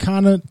 I can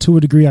kind of, to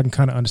a degree, I can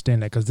kind of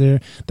understand that because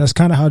that's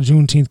kind of how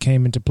Juneteenth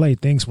came into play.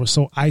 Things were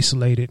so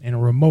isolated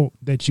and remote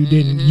that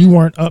you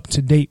weren't up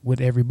to date with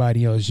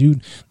everybody else.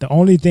 The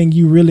only thing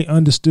you really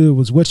understood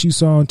was what you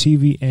saw on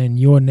TV and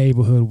your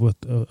neighborhood with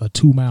a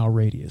 2-mile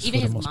radius.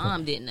 Even his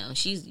mom didn't know.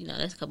 She's,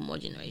 that's a couple more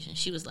generations.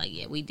 She was like,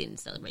 yeah, we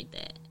didn't celebrate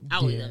that. I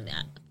always done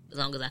that. As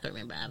long as I can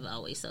remember, I've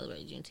always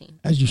celebrated Juneteenth.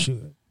 As you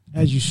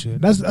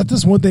should.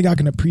 That's one thing I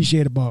can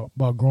appreciate about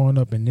growing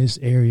up in this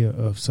area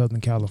of Southern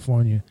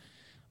California.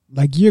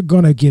 Like, you're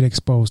gonna get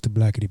exposed to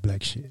blackity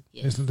black shit.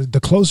 Yeah.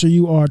 The closer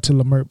you are to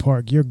Leimert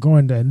Park, you're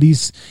going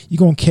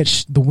to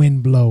catch the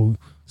wind blow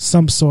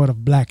some sort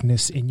of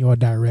blackness in your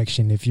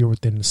direction if you're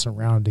within the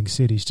surrounding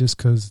cities. Just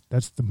because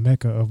that's the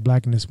mecca of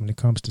blackness when it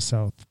comes to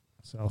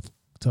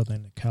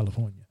Southern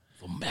California.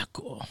 The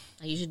mecca.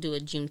 I usually do a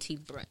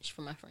Juneteenth brunch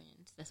for my friends.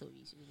 That's what we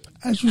usually do.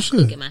 As you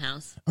should. At my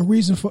house. A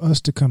reason for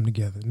us to come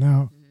together.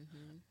 Now,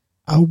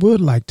 I would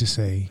like to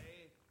say,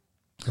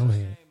 go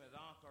ahead.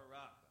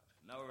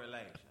 No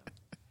relation.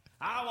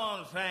 I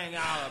want to sing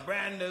out a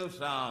brand new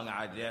song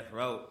I just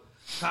wrote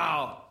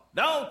called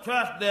 "Don't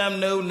Trust Them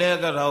New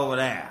Niggas Over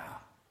There."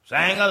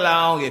 Sing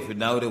along if you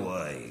know the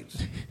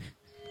words.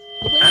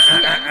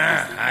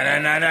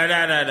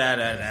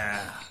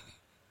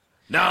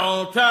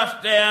 Don't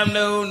trust them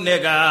new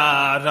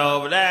niggas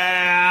over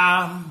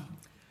there,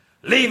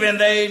 leaving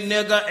they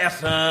nigga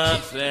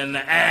essence in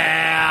the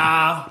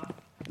air.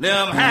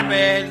 Them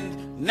happy,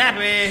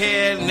 nappy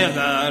head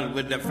niggas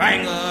with the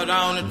fingers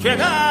on the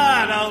trigger.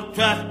 Don't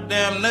trust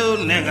them new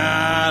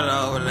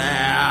niggas over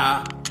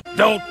there.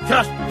 Don't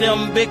trust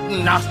them big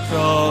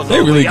nostrils. They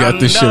really got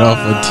this shit off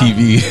of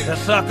TV.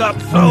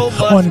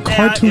 On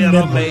Cartoon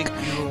Network.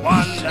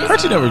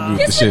 Cartoon Network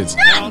do the shit.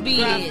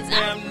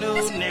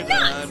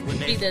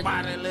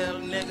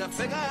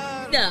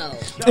 No.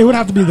 It would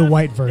have to be the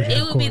white version.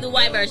 It would be the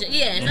white version.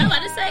 Yeah, and I'm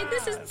about to say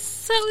this is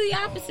so the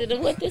opposite of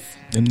what this.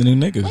 Them the new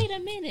niggas. Wait a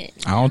minute.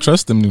 I don't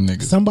trust them new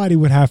niggas. Somebody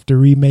would have to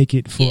remake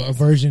it for a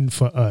version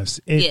for us.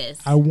 Yes.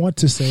 I want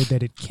to say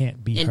that it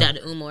can't be. And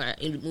Dr.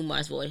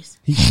 Umar's voice.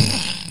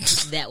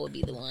 That would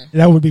be the one.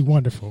 That would be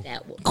wonderful.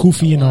 That would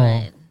Koofy and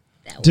all.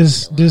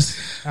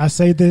 I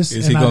say this.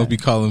 Is he going to be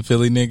calling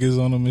Philly niggas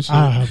on them and shit?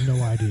 I have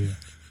no idea.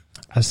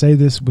 I say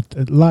this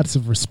with lots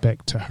of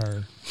respect to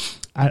her.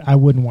 I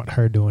wouldn't want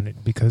her doing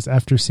it because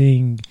after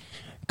seeing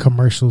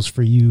commercials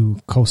for you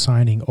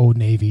co-signing Old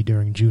Navy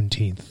during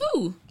Juneteenth,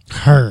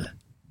 her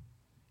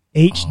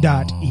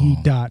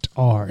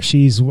H.E.R.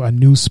 She's a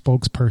new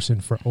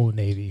spokesperson for Old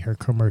Navy. Her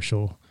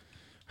commercial,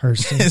 her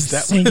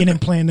singing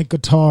and playing the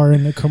guitar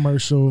in the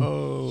commercial.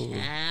 Oh.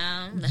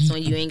 That's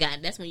when you ain't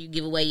got. That's when you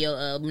give away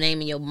your name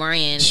and your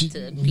brand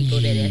to people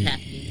that have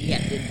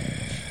to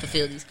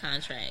fulfill these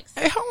contracts.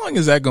 Hey, how long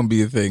is that gonna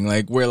be a thing?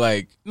 Like, where,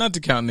 like, not to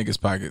count niggas'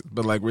 pockets,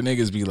 but like where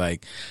niggas be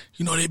like,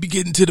 they be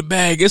getting to the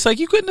bag. It's like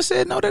you couldn't have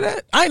said no to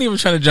that. I ain't even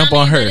trying to jump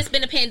on her. It's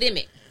been a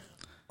pandemic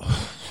for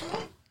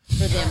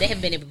them. They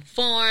haven't been able to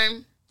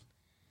perform.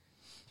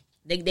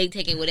 They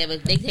taking whatever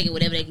they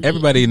can.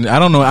 Everybody, I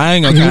don't know. I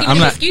ain't gonna. I'm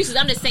not excuses.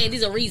 I'm just saying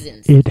these are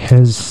reasons. It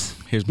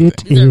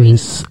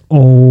is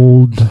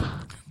Old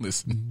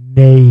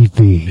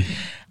Navy.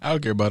 I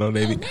don't care about Old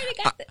Navy. They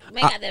got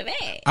the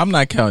bag. I'm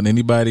not counting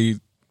anybody's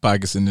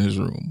pockets in this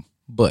room,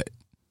 but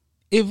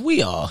if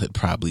we all had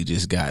probably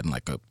just gotten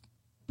like a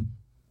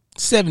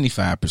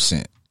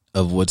 75%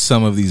 of what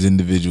some of these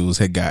individuals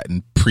had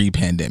gotten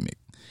pre-pandemic,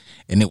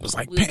 and it was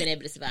like we've been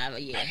able to survive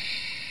a year.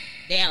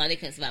 They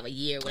couldn't survive a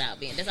year without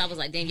being. That's why I was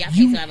like, damn, y'all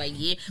can't survive a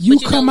year. You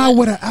come out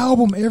with an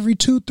album every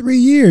 2-3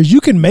 years.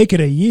 You can make it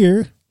a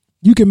year.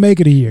 You can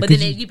make it a year. But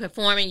then you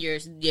performing,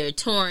 you're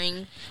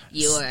touring,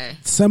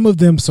 some of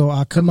them. So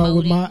I come out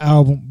with my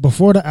album.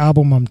 Before the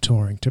album, I'm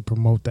touring to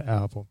promote the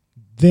album.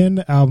 Then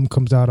the album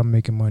comes out, I'm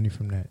making money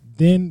from that.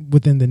 Then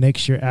within the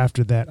next year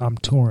after that, I'm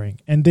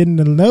touring. And then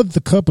another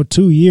couple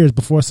 2 years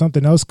before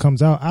something else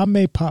comes out, I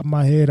may pop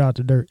my head out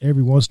the dirt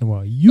every once in a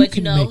while. But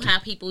you know how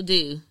people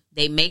do.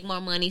 They make more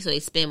money, so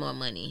they spend more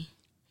money.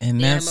 And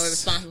they're more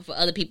responsible for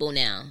other people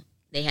now.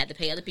 They have to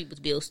pay other people's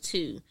bills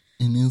too.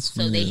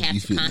 So they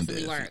have to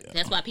constantly work.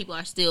 That's why people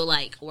are still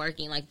like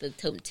working, like the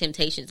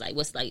Temptations. Like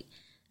what's like,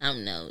 I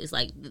don't know. It's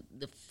like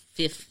the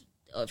 5th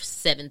or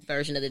 7th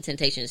version of the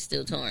Temptations is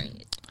still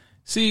touring.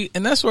 See,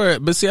 and that's where.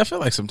 But see, I feel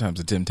like sometimes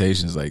the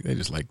Temptations, like they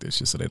just like this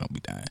shit so they don't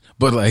be dying.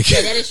 But like,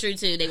 yeah, that is true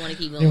too. They want to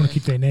keep going. They want to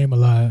keep their name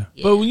alive.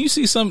 Yeah. But when you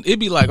see some, it'd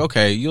be like,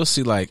 okay, you'll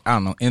see like, I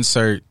don't know,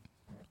 insert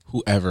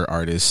whoever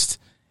artist,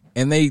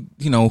 and they,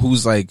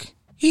 who's like,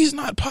 he's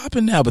not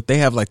popping now, but they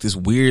have like this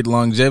weird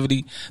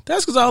longevity.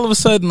 That's because all of a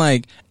sudden,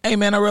 like, hey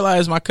man, I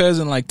realized my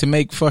cousin like to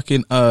make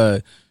fucking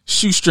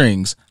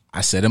shoestrings. I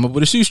set him up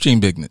with a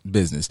shoestring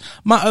business.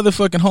 My other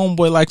fucking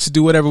homeboy likes to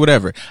do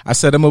whatever. I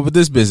set him up with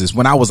this business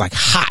when I was like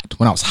hot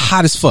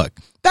as fuck.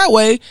 That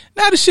way,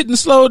 now the shit done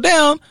slowed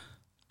down.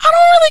 I don't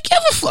really give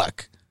a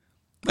fuck.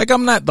 Like,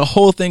 the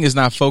whole thing is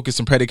not focused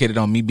and predicated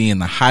on me being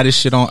the hottest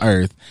shit on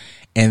earth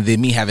and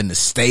then me having to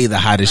stay the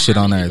hottest shit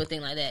on earth.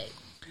 Think like that.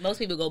 Most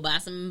people go buy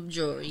some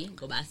jewelry,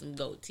 go buy some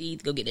gold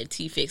teeth, go get their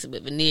teeth fixed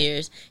with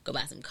veneers, go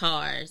buy some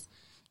cars.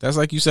 That's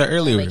like you said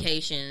earlier.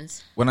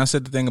 Vacations. When I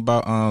said the thing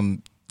about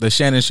the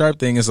Shannon Sharpe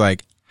thing, is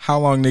like, how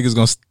long niggas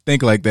gonna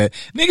think like that?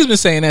 Niggas been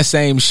saying that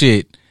same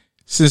shit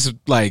since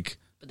like.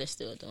 But they're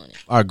still doing it.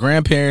 Our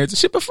grandparents,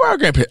 shit before our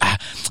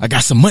grandparents. I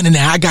got some money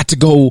now. I got to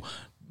go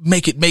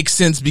make it make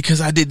sense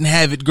because I didn't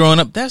have it growing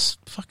up. That's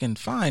fucking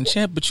fine,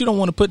 champ. But you don't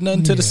want to put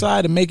nothing to the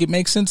side and make it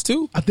make sense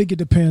too. I think it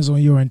depends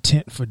on your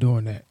intent for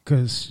doing that.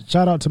 Because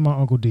shout out to my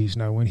Uncle Dees.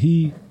 Now, when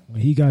he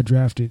got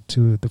drafted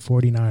to the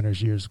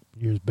 49ers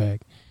years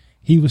back,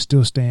 he was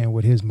still staying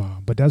with his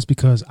mom. But that's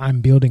because I'm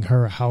building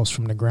her a house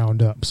from the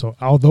ground up. So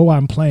although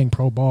I'm playing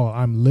pro ball,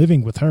 I'm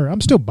living with her.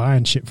 I'm still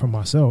buying shit for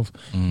myself.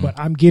 But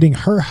I'm getting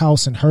her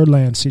house and her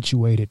land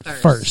situated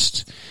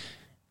first.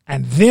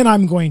 And then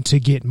I'm going to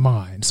get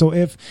mine. So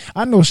if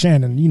I know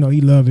Shannon, you know, he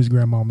loves his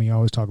grandmama. He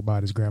always talk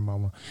about his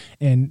grandmama.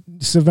 And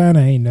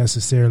Savannah ain't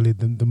necessarily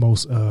the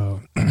most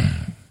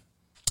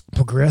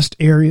progressed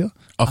area.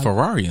 A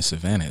Ferrari in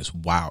Savannah is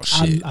wild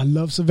shit. I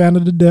love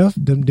Savannah to death.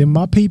 Them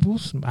my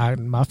peoples.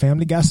 My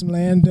family got some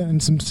land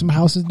and some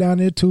houses down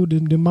there too.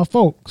 Them my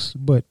folks.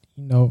 But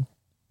you know,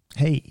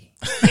 hey,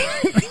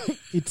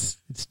 it's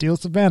still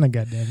Savannah.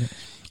 Goddamn it.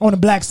 On the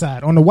black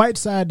side, on the white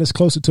side, that's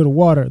closer to the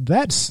water.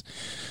 That's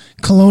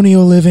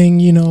colonial living.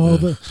 You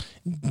know,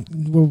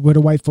 where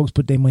the white folks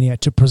put their money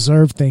at to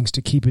preserve things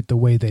to keep it the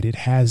way that it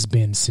has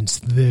been since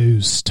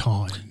those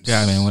times.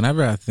 Yeah, man.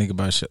 Whenever I think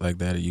about shit like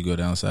that, or you go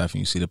down south and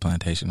you see the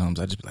plantation homes,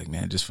 I just be like,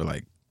 man, just for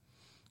like,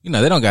 you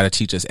know, they don't got to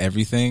teach us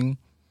everything,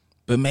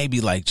 but maybe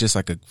like just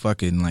like a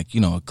fucking like,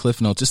 you know, a Cliff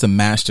Notes, just a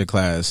master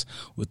class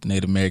with the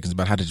Native Americans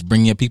about how to just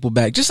bring your people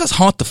back. Just let's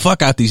haunt the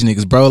fuck out these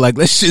niggas, bro. Like,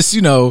 let's just,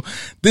 you know,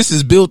 this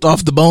is built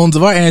off the bones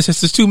of our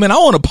ancestors too, man. I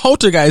want to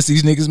poltergeist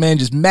these niggas, man.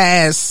 Just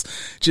mass,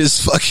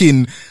 just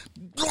fucking.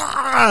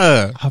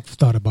 I've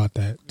thought about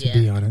that, to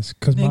be honest,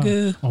 because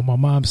on my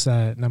mom's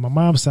side,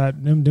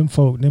 them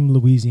folk, them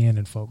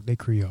Louisianan folk, they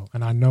Creole,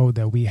 and I know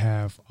that we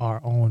have our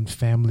own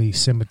family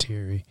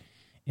cemetery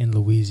in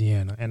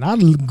Louisiana, and I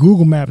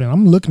Google mapped and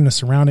I'm looking the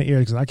surrounding area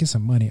because I get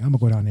some money. I'm gonna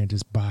go down there and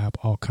just buy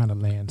up all kind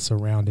of land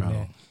surrounding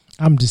that.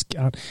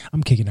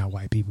 I'm kicking out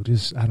white people.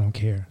 I don't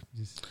care.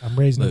 I'm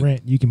raising the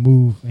rent. You can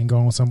move and go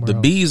on somewhere else.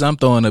 The bees I'm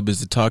throwing up is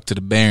to talk to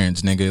the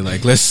barons, nigga.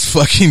 Like, let's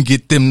fucking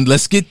get them.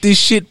 Let's get this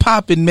shit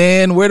popping,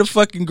 man. Where the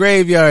fucking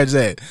graveyards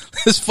at?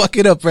 Let's fuck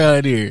it up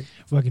around here.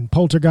 Fucking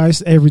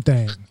poltergeist,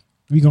 everything.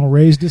 We gonna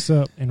raise this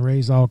up and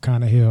raise all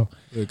kind of hell.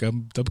 Look,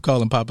 I'm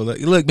calling Papa.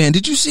 Look, man,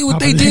 did you see what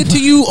they did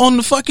to you on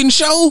the fucking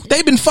show?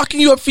 They've been fucking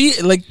you up for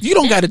years. Like, you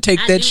don't got to take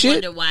that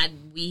shit. I wonder why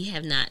we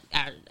have not,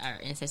 our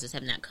ancestors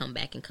have not come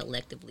back and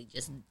collectively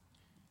just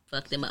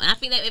fuck them up. I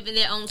think that in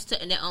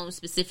their own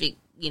specific,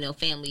 you know,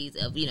 families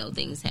of, you know,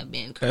 things have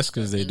been. That's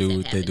because they do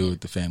what they do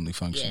with the family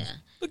functions. Yeah.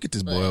 Look at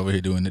this boy over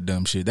here doing the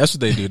dumb shit. That's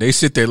what they do. They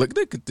sit there. Look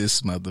at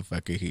this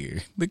motherfucker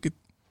here. Look at.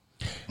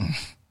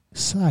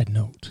 Side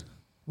note,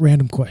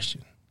 random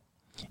question.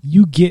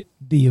 You get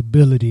the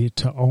ability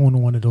to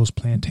own one of those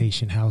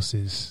plantation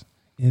houses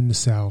in the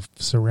South,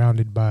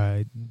 surrounded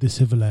by the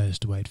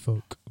civilized white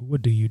folk.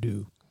 What do you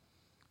do?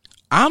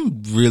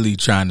 I'm really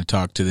trying to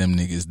talk to them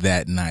niggas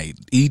that night.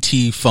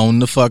 E.T. phone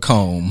the fuck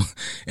home.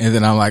 And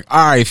then I'm like,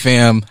 all right,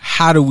 fam,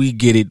 how do we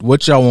get it?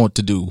 What y'all want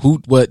to do?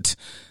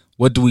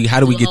 How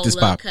do we get this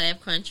pop?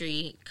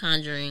 Country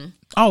Conjuring.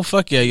 Oh,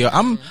 fuck yeah, yo.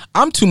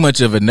 I'm too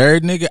much of a nerd,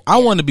 nigga. I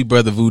want to be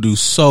Brother Voodoo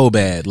so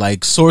bad.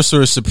 Like,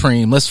 Sorcerer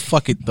Supreme. Let's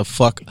fuck it the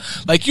fuck.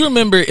 Like, you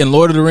remember in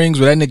Lord of the Rings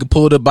where that nigga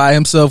pulled up by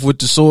himself with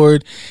the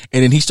sword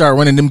and then he started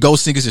running them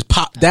ghost niggas just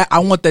pop that. I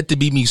want that to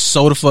be me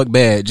so the fuck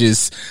bad.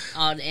 Just.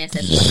 All the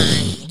ancestors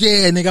behind.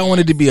 Yeah, nigga. I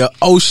want it to be an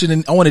ocean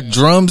and I wanted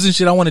drums and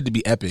shit. I want it to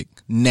be epic.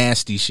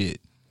 Nasty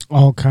shit.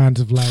 All kinds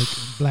of like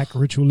black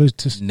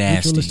ritualistic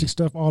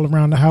stuff all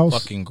around the house.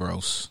 Fucking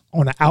gross.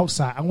 On the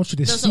outside, I want you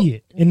to see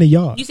it in the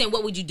yard. You saying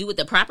what would you do with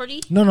the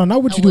property? No,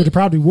 not what you do with the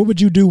property. What would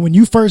you do when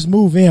you first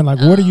move in? Like,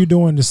 what are you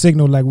doing to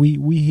signal like we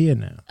here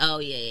now? Oh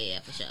yeah,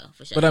 for sure.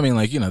 But I mean,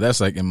 like, you know, that's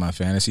like in my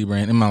fantasy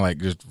brain, in my like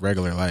just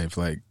regular life.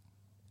 Like,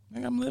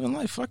 I'm living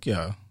life. Fuck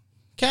y'all.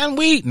 Can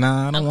we?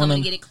 Nah, I don't want to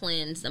get it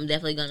cleansed. I'm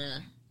definitely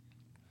gonna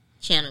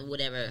channel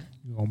whatever.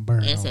 You're gonna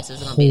burn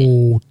ancestors a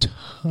whole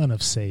ton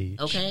of sage.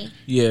 Okay.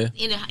 Yeah.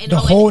 The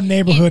whole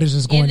neighborhood is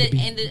just going to be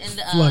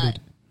flooded.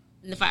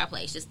 In the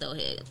fireplace, just throw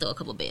a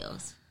couple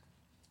bells.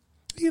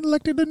 He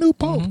elected a new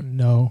pope. Mm-hmm.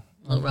 No.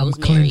 A little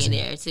rosemary in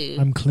there too.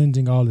 I'm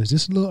cleansing all this.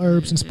 Just little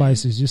herbs and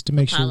spices just to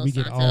make sure we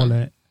get it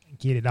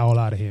all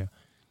out of here.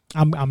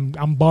 I'm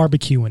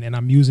barbecuing and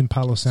I'm using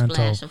Palo Santo.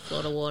 Splash some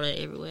Florida water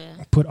everywhere.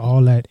 Put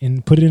all that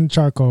in. Put it in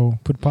charcoal.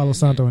 Put Palo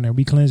Santo in there.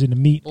 We cleansing the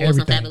meat. Or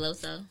everything. Some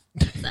Fabuloso.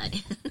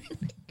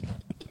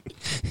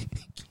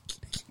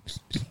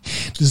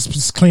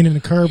 Just cleaning the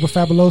curb with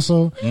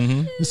Fabuloso.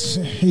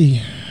 Mm-hmm.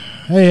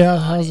 Hey,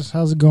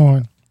 how's it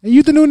going? Are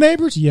you the new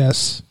neighbors?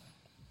 Yes.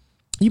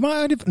 You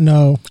might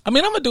no. I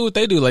mean, I'm gonna do what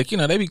they do. Like, you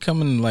know, they be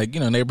coming like, you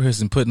know,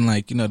 neighborhoods and putting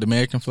like, you know, the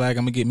American flag.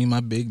 I'm gonna get me my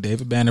big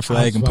David Banner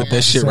flag and put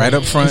that shit right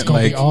up front. It's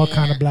gonna like be all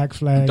kind of black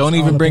flags. Don't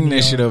even bring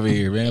that shit over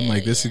here, man.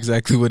 Like, this is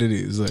exactly what it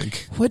is.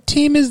 Like, what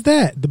team is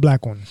that? The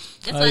black one.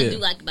 That's what I do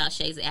like about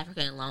Shades of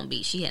Africa in Long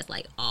Beach. She has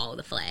like all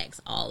the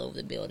flags all over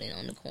the building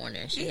on the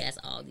corner. She has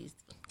all these.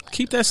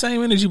 Keep that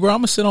same energy, bro. I'm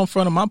gonna sit on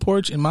front of my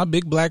porch in my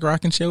big black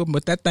rocking chair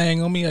with that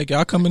thing on me. Like,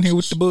 y'all come in here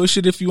with the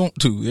bullshit if you want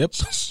to. Yep.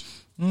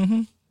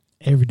 Mm-hmm.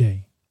 Every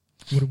day.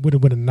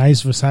 With a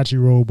nice Versace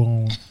robe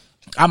on.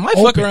 I might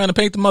fuck around and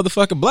paint the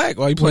motherfucker black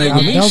while you playing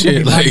with me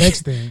shit. Like,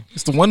 next thing.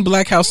 It's the one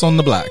black house on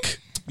the block.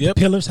 Yep.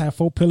 Pillars have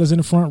 4 pillars in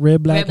the front: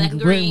 red, black,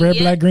 green,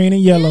 black, green,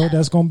 and yellow.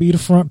 That's gonna be the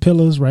front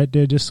pillars right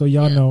there. Just so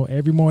y'all know,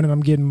 every morning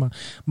I'm getting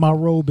my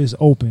robe is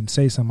open.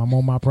 Say something. I'm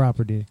on my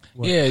property.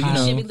 What? Yeah, you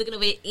know. Should be looking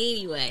over it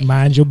anyway.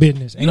 Mind your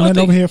business. Ain't nothing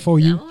over here for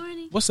you.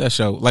 What's that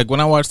show? Like when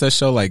I watched that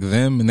show, like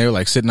them, and they were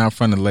like sitting out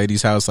front of the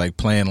lady's house, like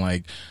playing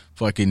like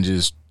fucking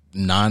just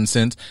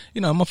nonsense.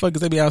 You know, motherfuckers,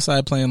 they be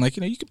outside playing like,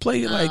 you know, you can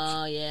play like,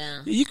 oh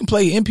yeah, you can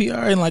play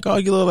NPR and like all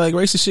your little like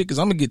racist shit. Cause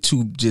I'm gonna get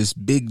 2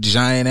 just big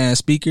giant ass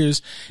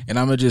speakers and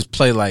I'm gonna just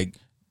play like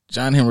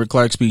John Henry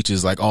Clark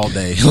speeches like all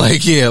day.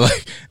 Like, yeah,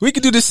 like we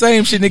could do the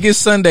same shit, nigga. It's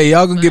Sunday.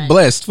 Y'all gonna get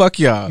blessed. Fuck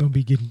y'all. Gonna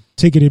be getting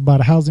ticketed by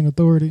the housing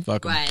authority.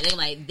 Fuck 'em. Right. They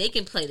like, they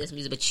can play this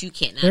music, but you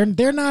can't.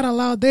 They're not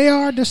allowed. They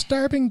are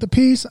disturbing the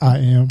peace. I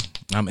am.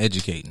 I'm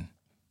educating.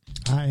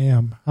 I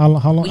am. How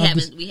long?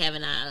 We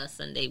having our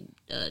Sunday,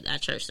 our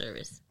church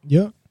service.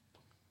 Yep.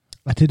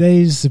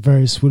 Today's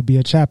verse would be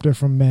a chapter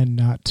from Man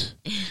Not.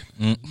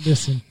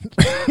 Listen.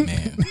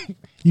 Man.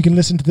 You can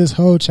listen to this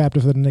whole chapter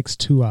for the next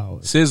 2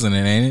 hours. Sizzling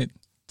it, ain't it?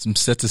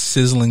 That's a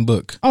sizzling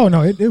book. Oh,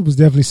 no, it was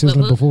definitely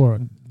sizzling before.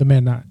 The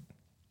Man Not.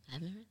 I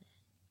haven't heard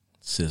that.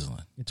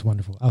 Sizzling. It's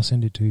wonderful. I'll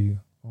send it to you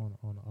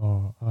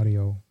on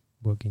audio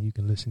book and you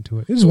can listen to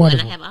it. It's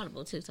wonderful. And I have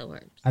Audible too, so it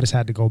works. I just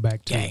had to go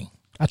back to it.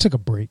 I took a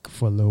break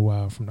for a little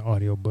while from the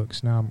audio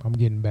books. Now I'm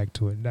getting back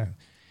to it now.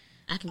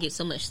 I can get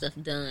so much stuff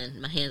done.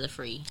 My hands are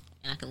free,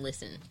 and I can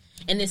listen.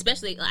 And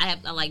especially, I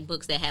like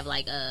books that have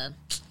like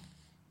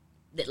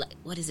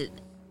what is it?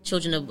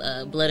 Children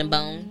of Blood and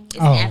Bone. It's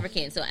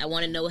African, so I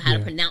want to know how to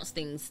pronounce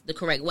things the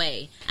correct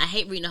way. I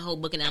hate reading a whole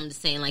book and I'm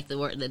just saying like the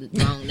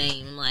wrong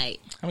name. I'm like,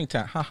 how many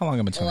times? How long have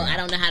I been telling you? I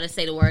don't know how to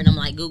say the word. And I'm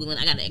like Googling.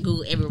 I got to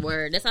Google every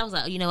word. That's why I was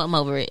like, you know what? I'm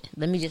over it.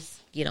 Let me just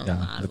get on the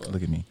Audible.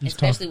 Look at me.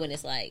 Especially when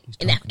it's like,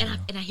 and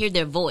I hear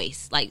their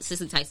voice. Like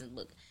Cicely Tyson's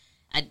book.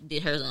 I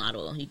did hers on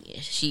Audible.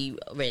 She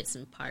read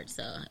some parts,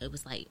 so it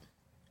was like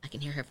I can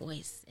hear her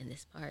voice in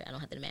this part. I don't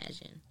have to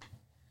imagine.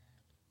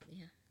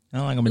 Yeah. How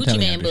long have I been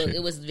telling you book.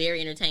 It was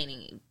very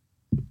entertaining.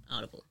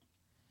 Audible.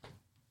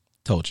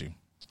 Told you.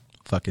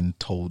 Fucking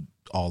told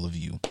all of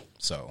you.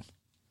 So.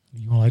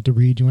 You don't like to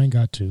read, you ain't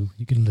got to.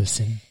 You can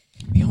listen.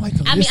 You don't like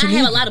to listen. I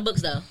have a lot of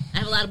books though. I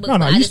have a lot of books.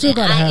 No, you still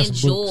gotta have some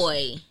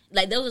enjoy books.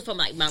 Like those are from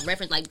like my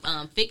reference, like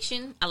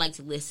fiction. I like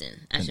to listen.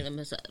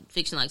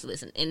 Fiction I like to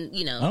listen, and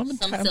you know, some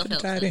self help. I've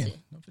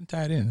been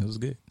tied in. It was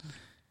good.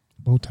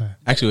 Bow tie.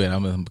 Actually, wait,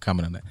 I'm gonna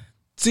comment on that.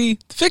 See,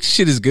 the fiction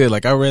shit is good.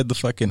 Like I read the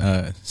fucking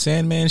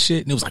Sandman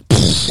shit, and it was like,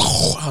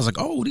 I was like,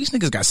 oh, these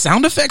niggas got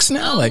sound effects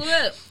now. Like,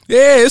 yeah,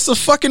 it's a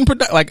fucking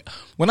product. Like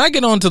when I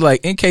get on to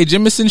like N.K.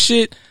 Jemisin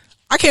shit,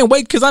 I can't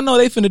wait because I know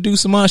they finna do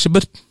some shit.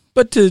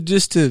 But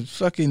to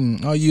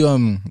fucking all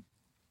you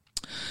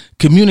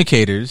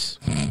communicators,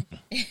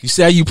 you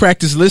see how you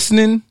practice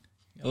listening?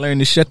 I learn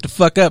to shut the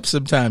fuck up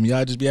sometime.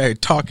 Y'all just be out here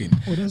talking.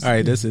 All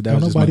right, that's it.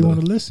 That was nobody want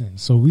to listen,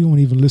 so we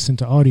won't even listen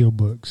to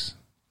audiobooks.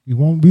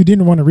 We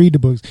didn't want to read the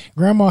books.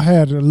 Grandma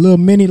had a little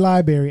mini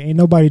library. Ain't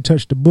nobody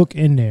touched the book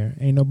in there.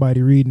 Ain't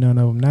nobody read none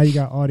of them. Now you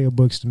got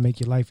audiobooks to make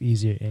your life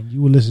easier, and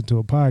you will listen to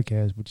a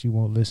podcast, but you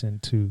won't listen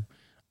to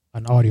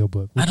an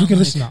audiobook. But you can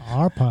listen to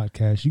our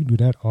podcast. You can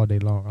do that all day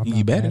long. I'm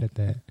not mad at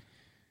that.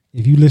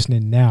 If you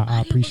listening now, I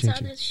appreciate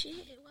you.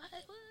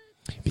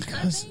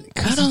 Because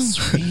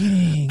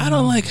I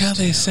don't like how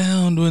they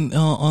sound when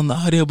on the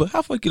audio, but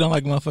how fuck you don't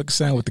like motherfuckers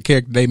sound with the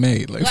character they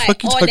made? Like,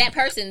 right. Or that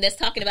person that's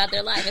talking about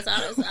their life. It's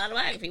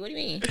autobiography. What do you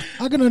mean?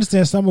 I can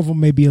understand some of them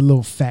may be a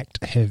little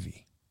fact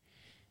heavy,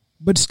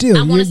 but still,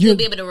 I want to still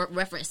be able to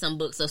reference some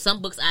books. So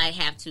some books I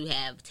have to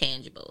have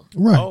tangible.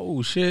 Right.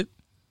 Oh shit!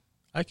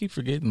 I keep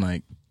forgetting.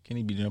 Like, can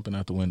he be jumping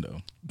out the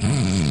window?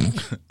 I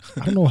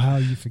don't know how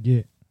you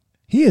forget.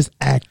 He is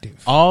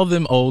active. All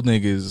them old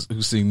niggas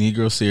who sing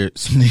Negro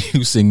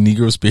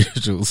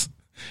spirituals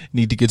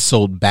need to get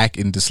sold back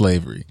into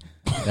slavery.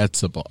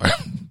 That's a bar.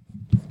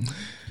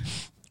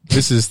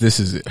 This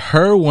is it.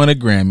 Her won a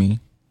Grammy,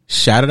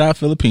 shouted out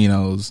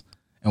Filipinos,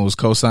 and was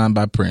co-signed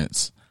by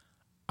Prince.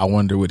 I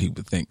wonder what he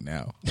would think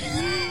now.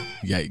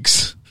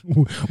 Yikes.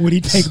 Would he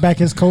take back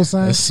his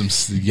cosign? That's some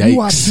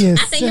yikes.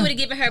 I think he would have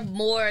given her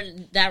more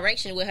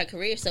direction with her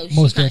career, so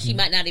she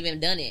might not even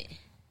have done it.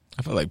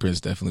 I feel like Prince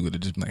definitely would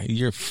have just been like,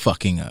 "You're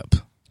fucking up."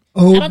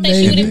 I don't think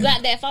she would have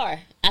got that far.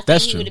 I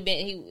think he would have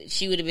been.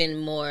 She would have been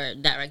more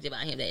direct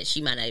about him that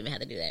she might not even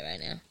have to do that right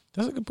now.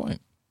 That's a good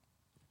point.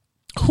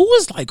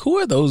 who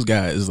are those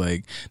guys?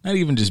 Like, not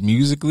even just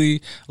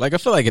musically. Like, I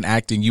feel like in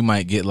acting, you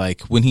might get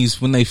like when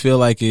they feel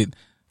like it.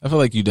 I feel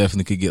like you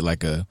definitely could get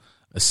like a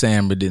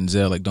Sam or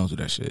Denzel. Like, don't do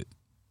that shit.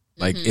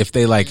 Like, if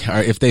they like, or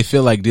if they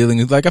feel like dealing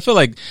with, like, I feel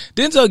like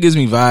Denzel gives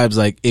me vibes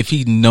like if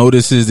he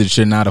notices that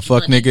you're not a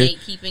fuck nigga.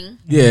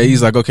 Yeah,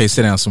 he's like, okay,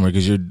 sit down somewhere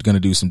because you're gonna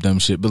do some dumb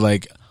shit. But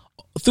like,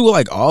 through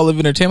like all of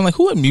entertainment, like,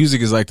 who in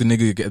music is like the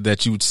nigga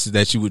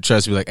that you would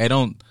trust? Be like, hey,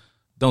 don't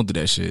do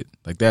that shit.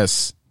 Like,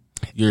 that's.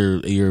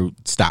 You're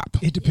stop.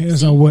 It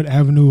depends on what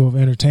avenue of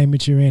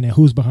entertainment you're in and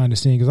who's behind the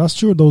scene. Because I'm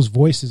sure those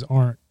voices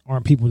aren't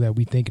people that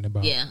we thinking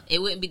about. Yeah,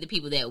 it wouldn't be the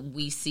people that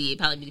we see. It'd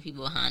probably be the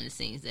people behind the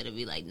scenes that'll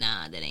be like,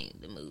 nah, that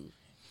ain't the move.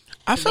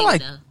 I feel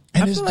like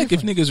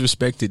if niggas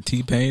respected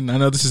T-Pain, I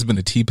know this has been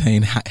a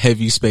T-Pain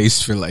heavy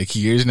space for like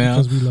years now.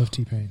 Because we love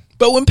T-Pain.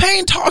 But when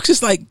Pain talks,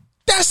 it's like,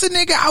 that's the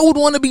nigga I would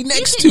want to be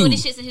next to. He's been doing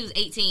this shit since he was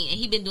 18, and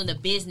he been doing the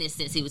business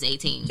since he was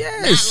 18.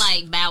 Yes. Not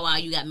like Bow Wow,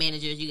 you got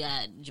managers, you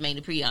got Jermaine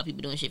Dupri, all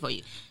people doing shit for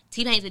you.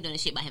 T-Pain's been doing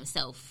this shit by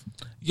himself.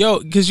 Yo,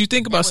 because you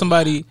think about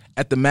somebody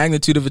at the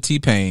magnitude of a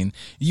T-Pain,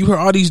 you hear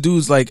all these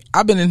dudes, like,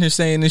 I've been in here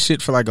saying this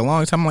shit for like a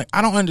long time. I'm like,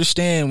 I don't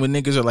understand when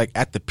niggas are like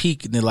at the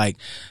peak and they're like,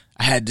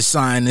 I had to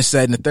sign this,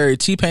 that, and the third.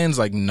 T-Pain's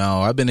like,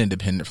 no, I've been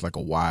independent for like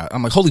a while.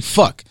 I'm like, holy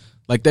fuck.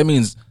 Like, that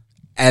means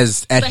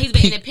he's been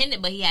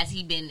independent, but has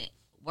he been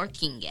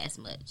working as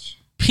much?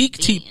 Peak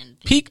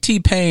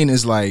T-Pain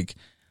is like,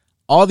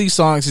 all these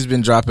songs he's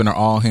been dropping are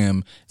all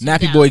him.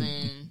 Nappy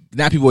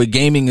Boy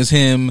Gaming is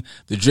him.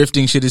 The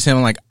drifting shit is him.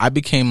 I'm like, I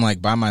became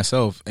like by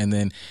myself.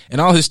 And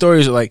all his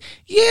stories are like,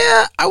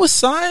 yeah, I was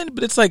signed,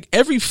 but it's like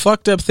every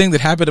fucked up thing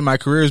that happened in my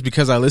career is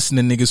because I listen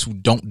to niggas who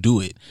don't do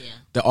it. Yeah.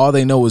 That all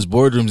they know is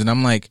boardrooms. And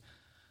I'm like,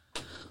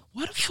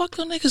 why the fuck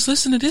don't niggas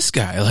listen to this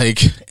guy?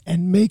 Like,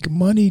 and make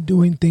money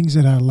doing things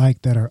that I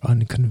like that are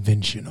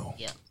unconventional.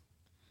 Yeah.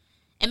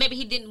 And maybe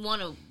he didn't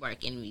want to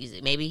work in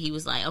music. Maybe he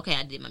was like, okay,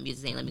 I did my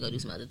music thing. Let me go do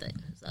some other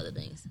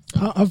things.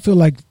 So. I feel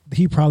like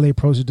he probably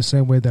approached it the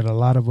same way that a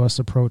lot of us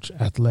approach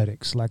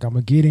athletics. Like, I'm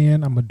going to get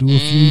in, I'm going to do a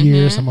few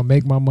years, I'm going to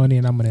make my money,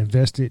 and I'm going to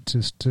invest it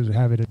to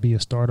have it be a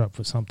startup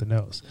for something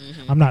else.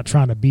 I'm not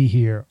trying to be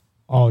here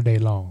all day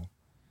long.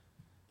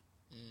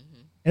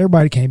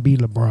 Everybody can't be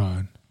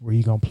LeBron, where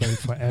you're going to play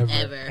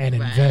forever and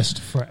invest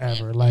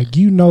forever. Like,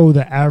 you know,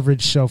 the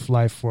average shelf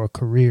life for a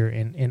career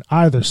in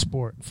either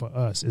sport for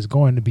us is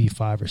going to be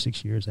 5 or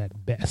 6 years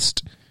at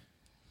best.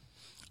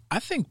 I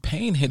think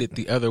Pain hit it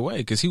the other way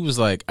because he was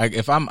like, I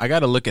got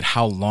to look at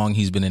how long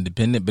he's been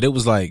independent, but it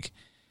was like,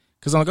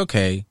 because I'm like,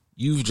 okay,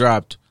 you've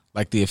dropped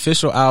like the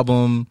official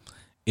album.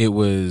 It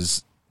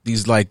was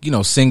these like, you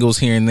know, singles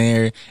here and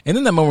there. And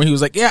then that moment he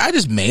was like, yeah, I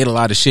just made a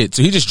lot of shit.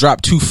 So he just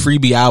dropped 2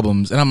 freebie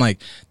albums. And I'm like,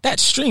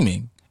 that's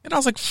streaming. And I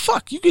was like,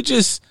 fuck, you could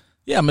just,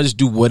 yeah, I'm going to just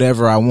do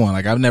whatever I want.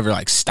 Like, I've never,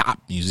 like,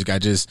 stopped music. I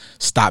just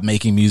stopped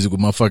making music with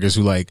motherfuckers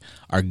who, like,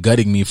 are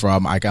gutting me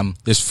from, like,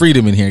 there's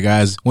freedom in here,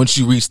 guys. Once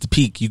you reach the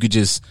peak, you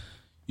just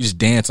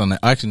dance on that.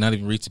 Actually, not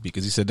even reach the peak,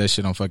 because he said that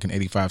shit on fucking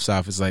 85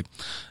 South. It's like,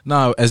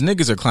 no, as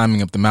niggas are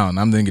climbing up the mountain,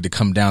 I'm thinking to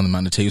come down the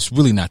mountain to tell you it's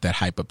really not that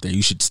hype up there.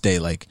 You should stay,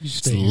 like,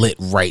 lit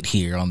right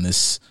here on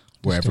this,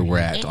 wherever we're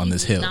at, on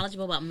this hill. He's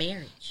knowledgeable about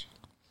marriage.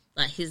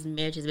 Like, his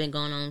marriage has been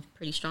going on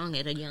pretty strong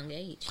at a young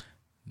age.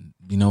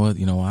 You know what?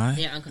 You know why?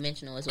 They're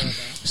unconventional as well, though.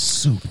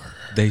 Super.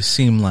 They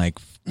seem like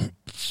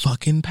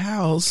fucking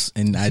pals,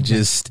 and I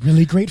just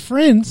really great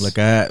friends.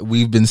 Like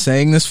we've been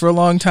saying this for a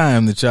long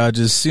time that y'all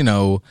just, you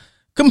know,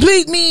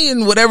 complete me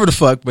and whatever the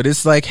fuck. But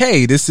it's like,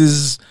 hey, this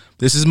is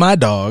my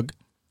dog.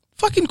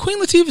 Fucking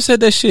Queen Latifah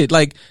said that shit.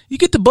 Like, you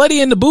get the buddy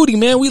and the booty,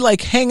 man. We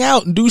like hang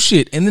out and do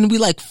shit, and then we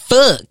like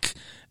fuck,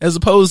 as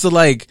opposed to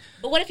like.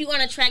 But what if you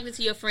aren't attracted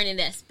to your friend in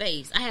that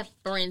space? I have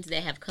friends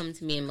that have come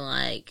to me and been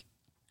like,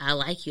 I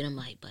like you. And I'm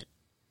like, but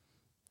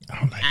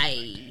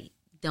I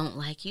don't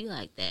like you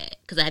like that.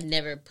 Because I've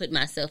never put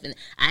myself in.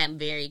 I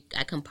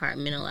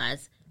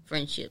compartmentalize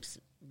friendships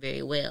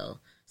very well.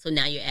 So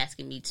now you're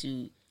asking me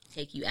to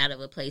take you out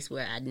of a place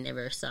where I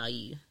never saw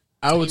you.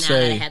 I would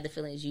say I have the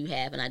feelings you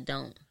have and I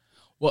don't.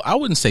 Well, I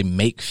wouldn't say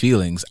make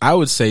feelings. I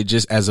would say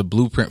just as a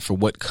blueprint for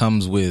what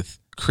comes with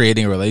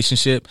creating a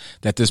relationship,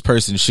 that this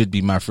person should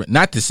be my friend.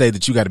 Not to say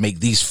that you got to make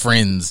these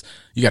friends,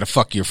 you got to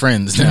fuck your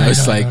friends. No,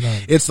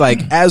 it's like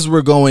as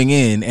we're going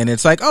in and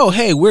it's like, oh,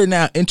 hey, we're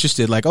now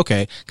interested. Like,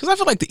 okay. Cause I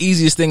feel like the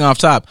easiest thing off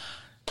top,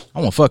 I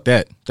want to fuck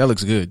that. That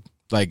looks good.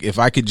 Like if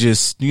I could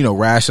just, you know,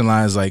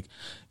 rationalize like,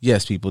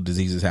 yes, people,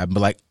 diseases happen, but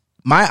like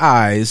my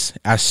eyes,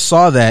 I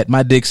saw that,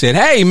 my dick said,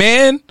 hey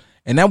man.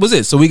 And that was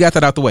it. So we got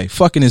that out the way.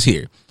 Fucking is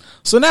here.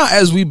 So now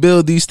as we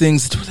build these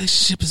things, the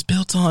relationship is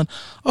built on,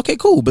 okay,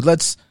 cool. But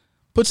let's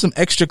put some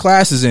extra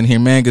classes in here,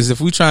 man. Because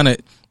if we're trying to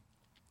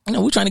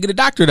get a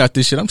doctorate out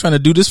this shit, I'm trying to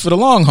do this for the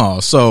long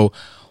haul. So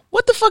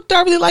what the fuck do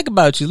I really like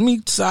about you? Let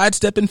me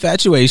sidestep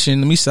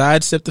infatuation. Let me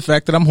sidestep the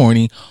fact that I'm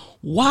horny.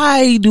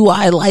 Why do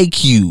I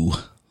like you?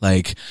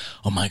 Like,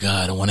 oh my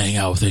God, I want to hang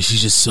out with her.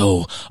 She's just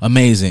so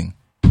amazing.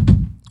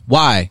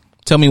 Why?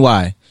 Tell me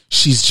why.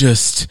 She's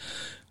just,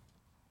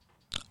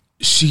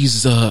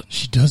 she's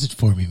she does it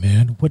for me,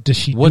 man. What does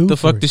she do? What the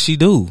fuck does she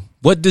do?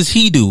 What does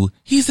he do?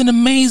 He's an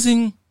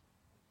amazing.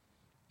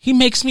 He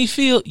makes me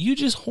feel you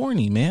just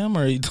horny, ma'am,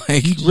 or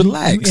like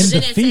relax.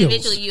 Then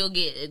eventually you'll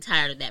get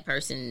tired of that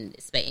person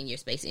in your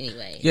space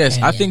anyway.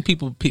 Yes, I think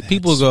people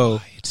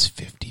go. It's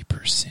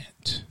 50%.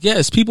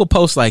 Yes, people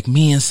post like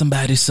me and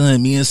somebody's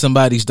son, me and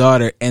somebody's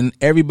daughter, and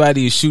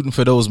everybody is shooting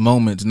for those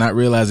moments, not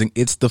realizing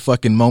it's the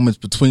fucking moments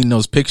between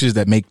those pictures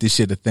that make this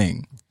shit a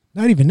thing.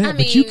 Not even that,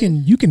 but you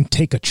can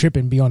take a trip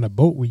and be on a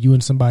boat with you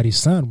and somebody's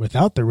son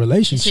without the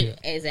relationship.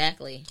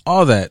 Exactly.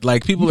 All that,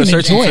 like people are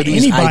searching for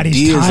these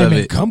ideas time of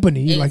and it.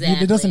 Company, like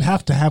it doesn't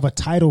have to have a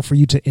title for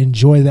you to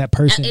enjoy that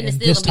person and in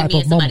this type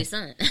of moment.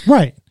 Son.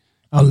 Right.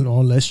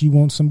 Unless you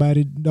want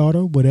somebody's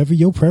daughter, whatever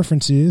your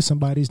preference is,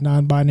 somebody's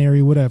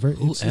non-binary, whatever.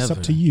 It's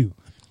up to you.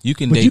 You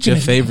can date your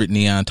favorite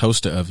neon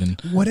toaster oven.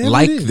 Whatever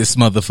like this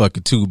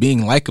motherfucker too.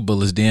 Being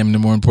likable is damn near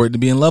more important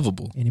than being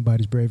lovable.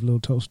 Anybody's brave little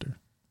toaster.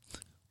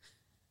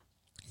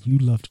 You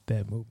loved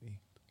that movie.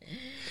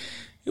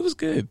 It was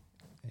good.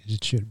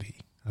 It should be.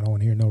 I don't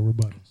want to hear no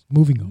rebuttals.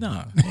 Moving on.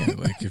 Nah, yeah,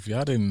 like if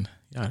y'all didn't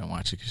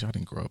watch it because y'all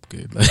didn't grow up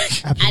good.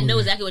 Like, I know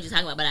exactly what you're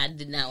talking about, but I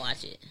did not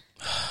watch it.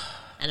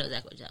 I know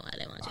exactly what you're talking about. I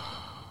didn't watch it.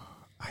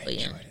 I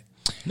enjoyed it.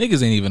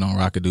 Niggas ain't even on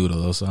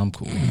Rockadoodle though, so I'm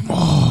cool.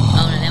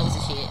 Oh, no, that was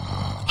the shit.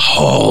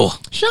 Oh,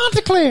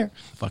 Chanticleer.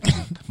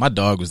 Fucking, my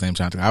dog was named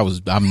Chanticleer.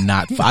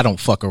 I don't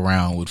fuck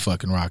around with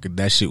fucking Rocket.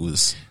 That shit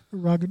was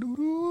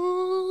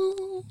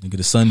Rockadoodle. Nigga,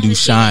 the sun do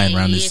shine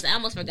around this. I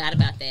almost forgot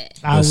about that.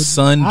 The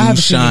sun do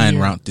shine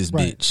around this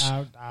bitch.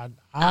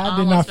 I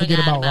did not forget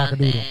about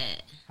Rockadoodle.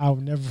 I will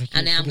never forget.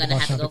 And now I'm gonna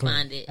have to go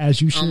find it. As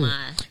you should.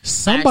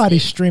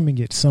 Somebody's streaming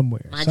it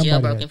somewhere. My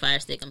jailbroken Fire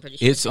Stick. I'm pretty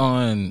sure it's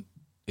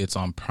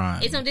on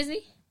Prime. It's on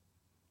Disney.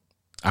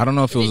 I don't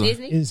know if it was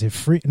Disney. Is it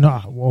free? No,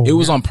 whoa. It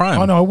was on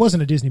Prime. Oh no, it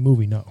wasn't a Disney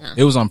movie. No,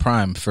 it was on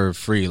Prime for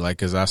free. Like,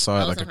 cause I saw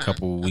it like a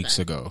couple weeks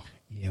ago.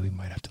 Yeah, we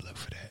might have to look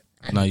for that.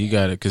 No, you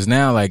got it. Cause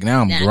now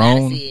I'm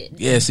grown.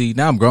 Yeah, see,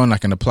 now I'm grown. I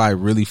can apply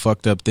really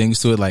fucked up things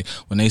to it. Like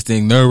when they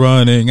sing, they're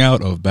running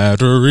out of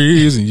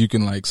batteries, and you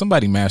can like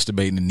somebody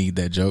masturbating and need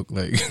that joke.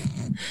 Like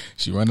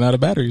she running out of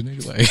batteries,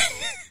 nigga. Like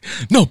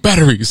no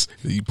batteries.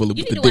 You pull it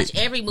you with need the to watch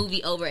every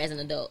movie over as an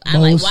adult. I'm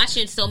like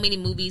watching so many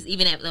movies,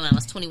 even when I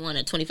was 21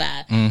 or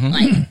 25.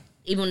 Like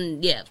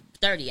even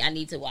 30. I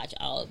need to watch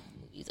all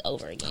movies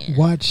over again.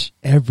 Watch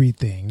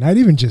everything, not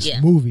even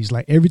just movies.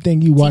 Like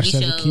everything you watched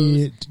as a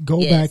kid, go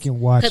back and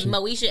watch it.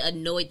 Because Moesha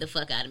annoyed the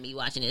fuck out of me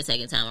watching it the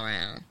second time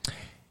around.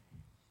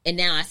 And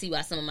now I see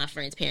why some of my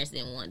friends' parents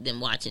didn't want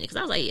them watching it. Because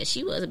I was like, yeah,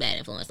 she was a bad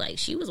influence. Like,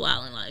 she was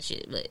wilding a lot of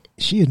shit. But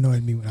she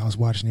annoyed me when I was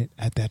watching it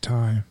at that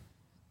time.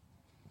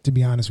 To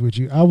be honest with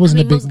you, I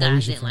wasn't a big Moesha fan.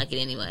 Most guys didn't like it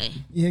anyway.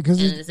 Yeah, because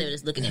they were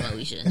just looking at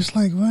Moesha. It's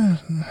like, well,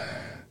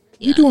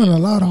 you're doing a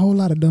whole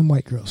lot of dumb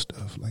white girl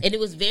stuff. Like, and it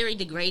was very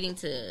degrading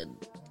to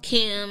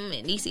Kim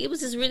and Niecy. It was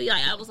just really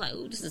like, I was like,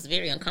 ooh, this is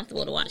very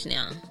uncomfortable to watch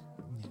now.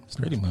 It's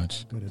pretty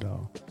much good at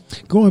all.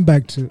 Going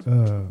back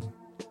to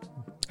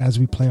as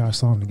we play our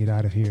song to get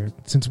out of here,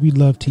 since we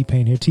love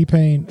T-Pain here,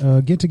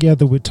 T-Pain, get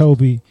together with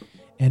Toby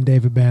and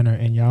David Banner,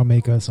 and y'all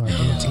make us our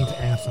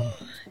 18th anthem.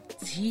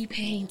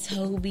 T-Pain,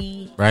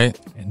 Toby, right,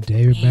 and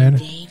David Banner.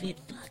 David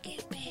fucking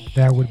Banner.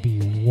 That would be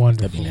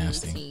wonderful. That'd be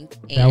nasty.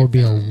 That would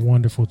be a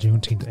wonderful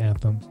Juneteenth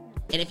anthem.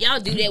 And if y'all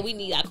do that, we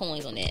need our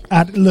coins on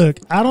that. Look,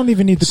 I don't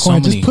even need the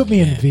coins. Just put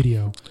me in the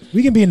video.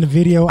 We can be in the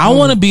video. I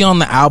want to be on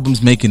the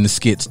albums making the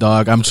skits,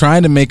 dog. I'm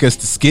trying to make us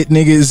the skit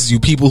niggas.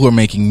 You people who are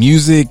making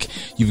music,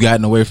 you've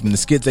gotten away from the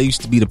skits. That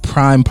used to be the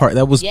prime part.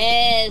 That was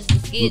the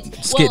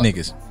skits. Skit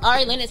niggas.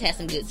 Ari Lennox has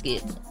some good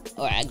skits.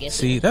 Or I guess.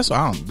 See, that's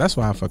why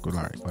I fuck with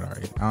Ari.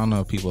 I don't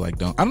know if people like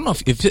don't. I don't know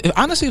if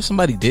honestly if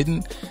somebody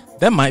didn't,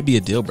 that might be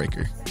a deal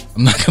breaker.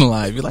 I'm not gonna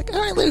lie. If you're like,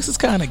 Ari Lennox is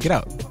kind of get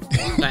out.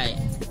 Right.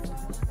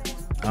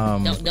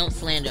 Don't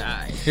slander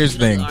Ari. Here's the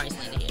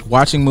thing.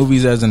 Watching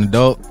movies as an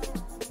adult,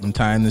 I'm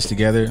tying this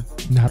together.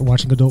 Not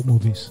watching adult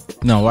movies.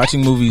 No,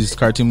 watching movies,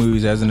 cartoon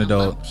movies as an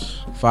adult.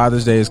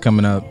 Father's Day is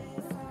coming up.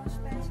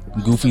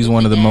 Goofy's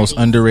one of the most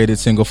underrated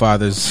single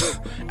fathers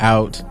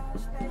out.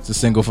 It's a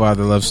single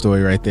father love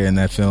story right there in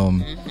that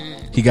film.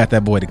 Mm-hmm. He got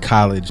that boy to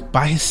college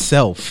by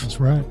himself. That's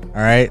right.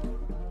 All right.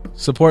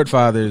 Support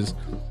fathers.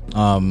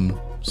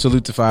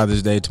 Salute to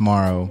Father's Day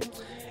tomorrow.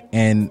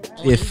 And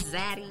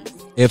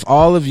if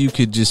all of you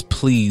could just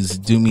please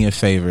do me a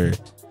favor.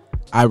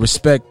 I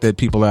respect that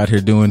people out here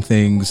doing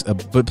things,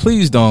 but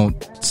please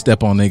don't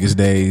step on niggas'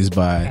 days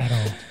by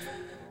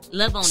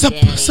love on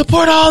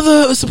support all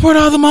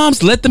the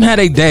moms. Let them have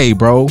a day,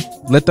 bro.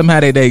 Let them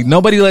have a day.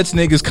 Nobody lets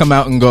niggas come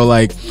out and go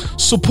like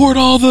support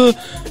all the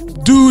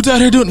dudes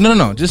out here doing.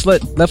 No. Just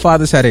let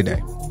fathers have a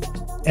day.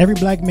 Every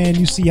black man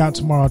you see out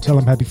tomorrow, tell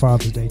them Happy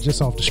Father's Day,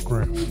 just off the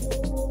script.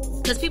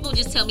 Because people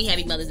just tell me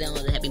Happy Mother's Day on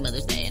the Happy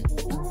Mother's Day.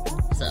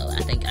 So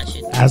I think I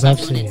should. As I've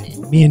said,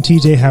 me and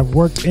TJ have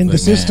worked in the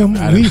system.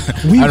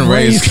 We've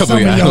raised some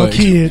of y'all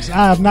kids.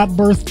 I have not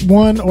birthed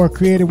one or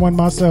created one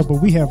myself,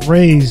 but we have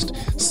raised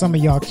some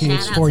of y'all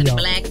kids for y'all.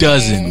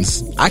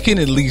 Dozens. I can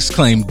at least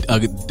claim, and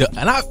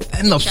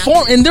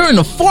during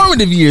the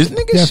formative years,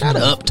 nigga, definitely. Shut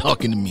up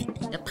talking to me.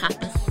 The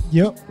papas.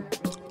 Yep.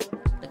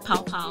 The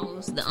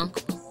pawpaws, the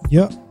uncles.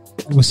 Yep.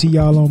 We'll see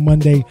y'all on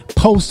Monday,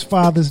 post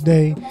Father's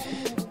Day.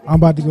 I'm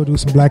about to go do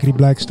some blackity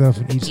black stuff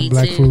and eat some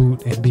black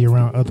food and be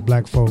around other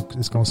black folks.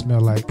 It's gonna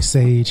smell like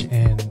sage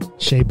and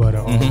shea butter.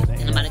 And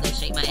I'm about to go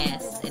shake my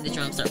ass in the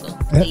drum circle.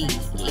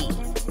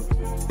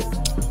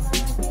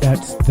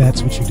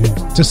 That's what you do.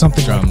 Just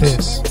something drums. Like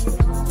this.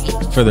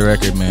 For the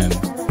record, man,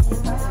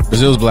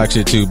 Brazil's black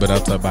shit too, but I'll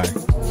talk by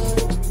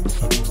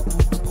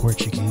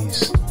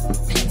Portuguese.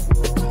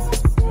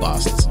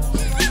 Boston.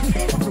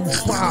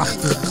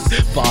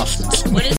 What is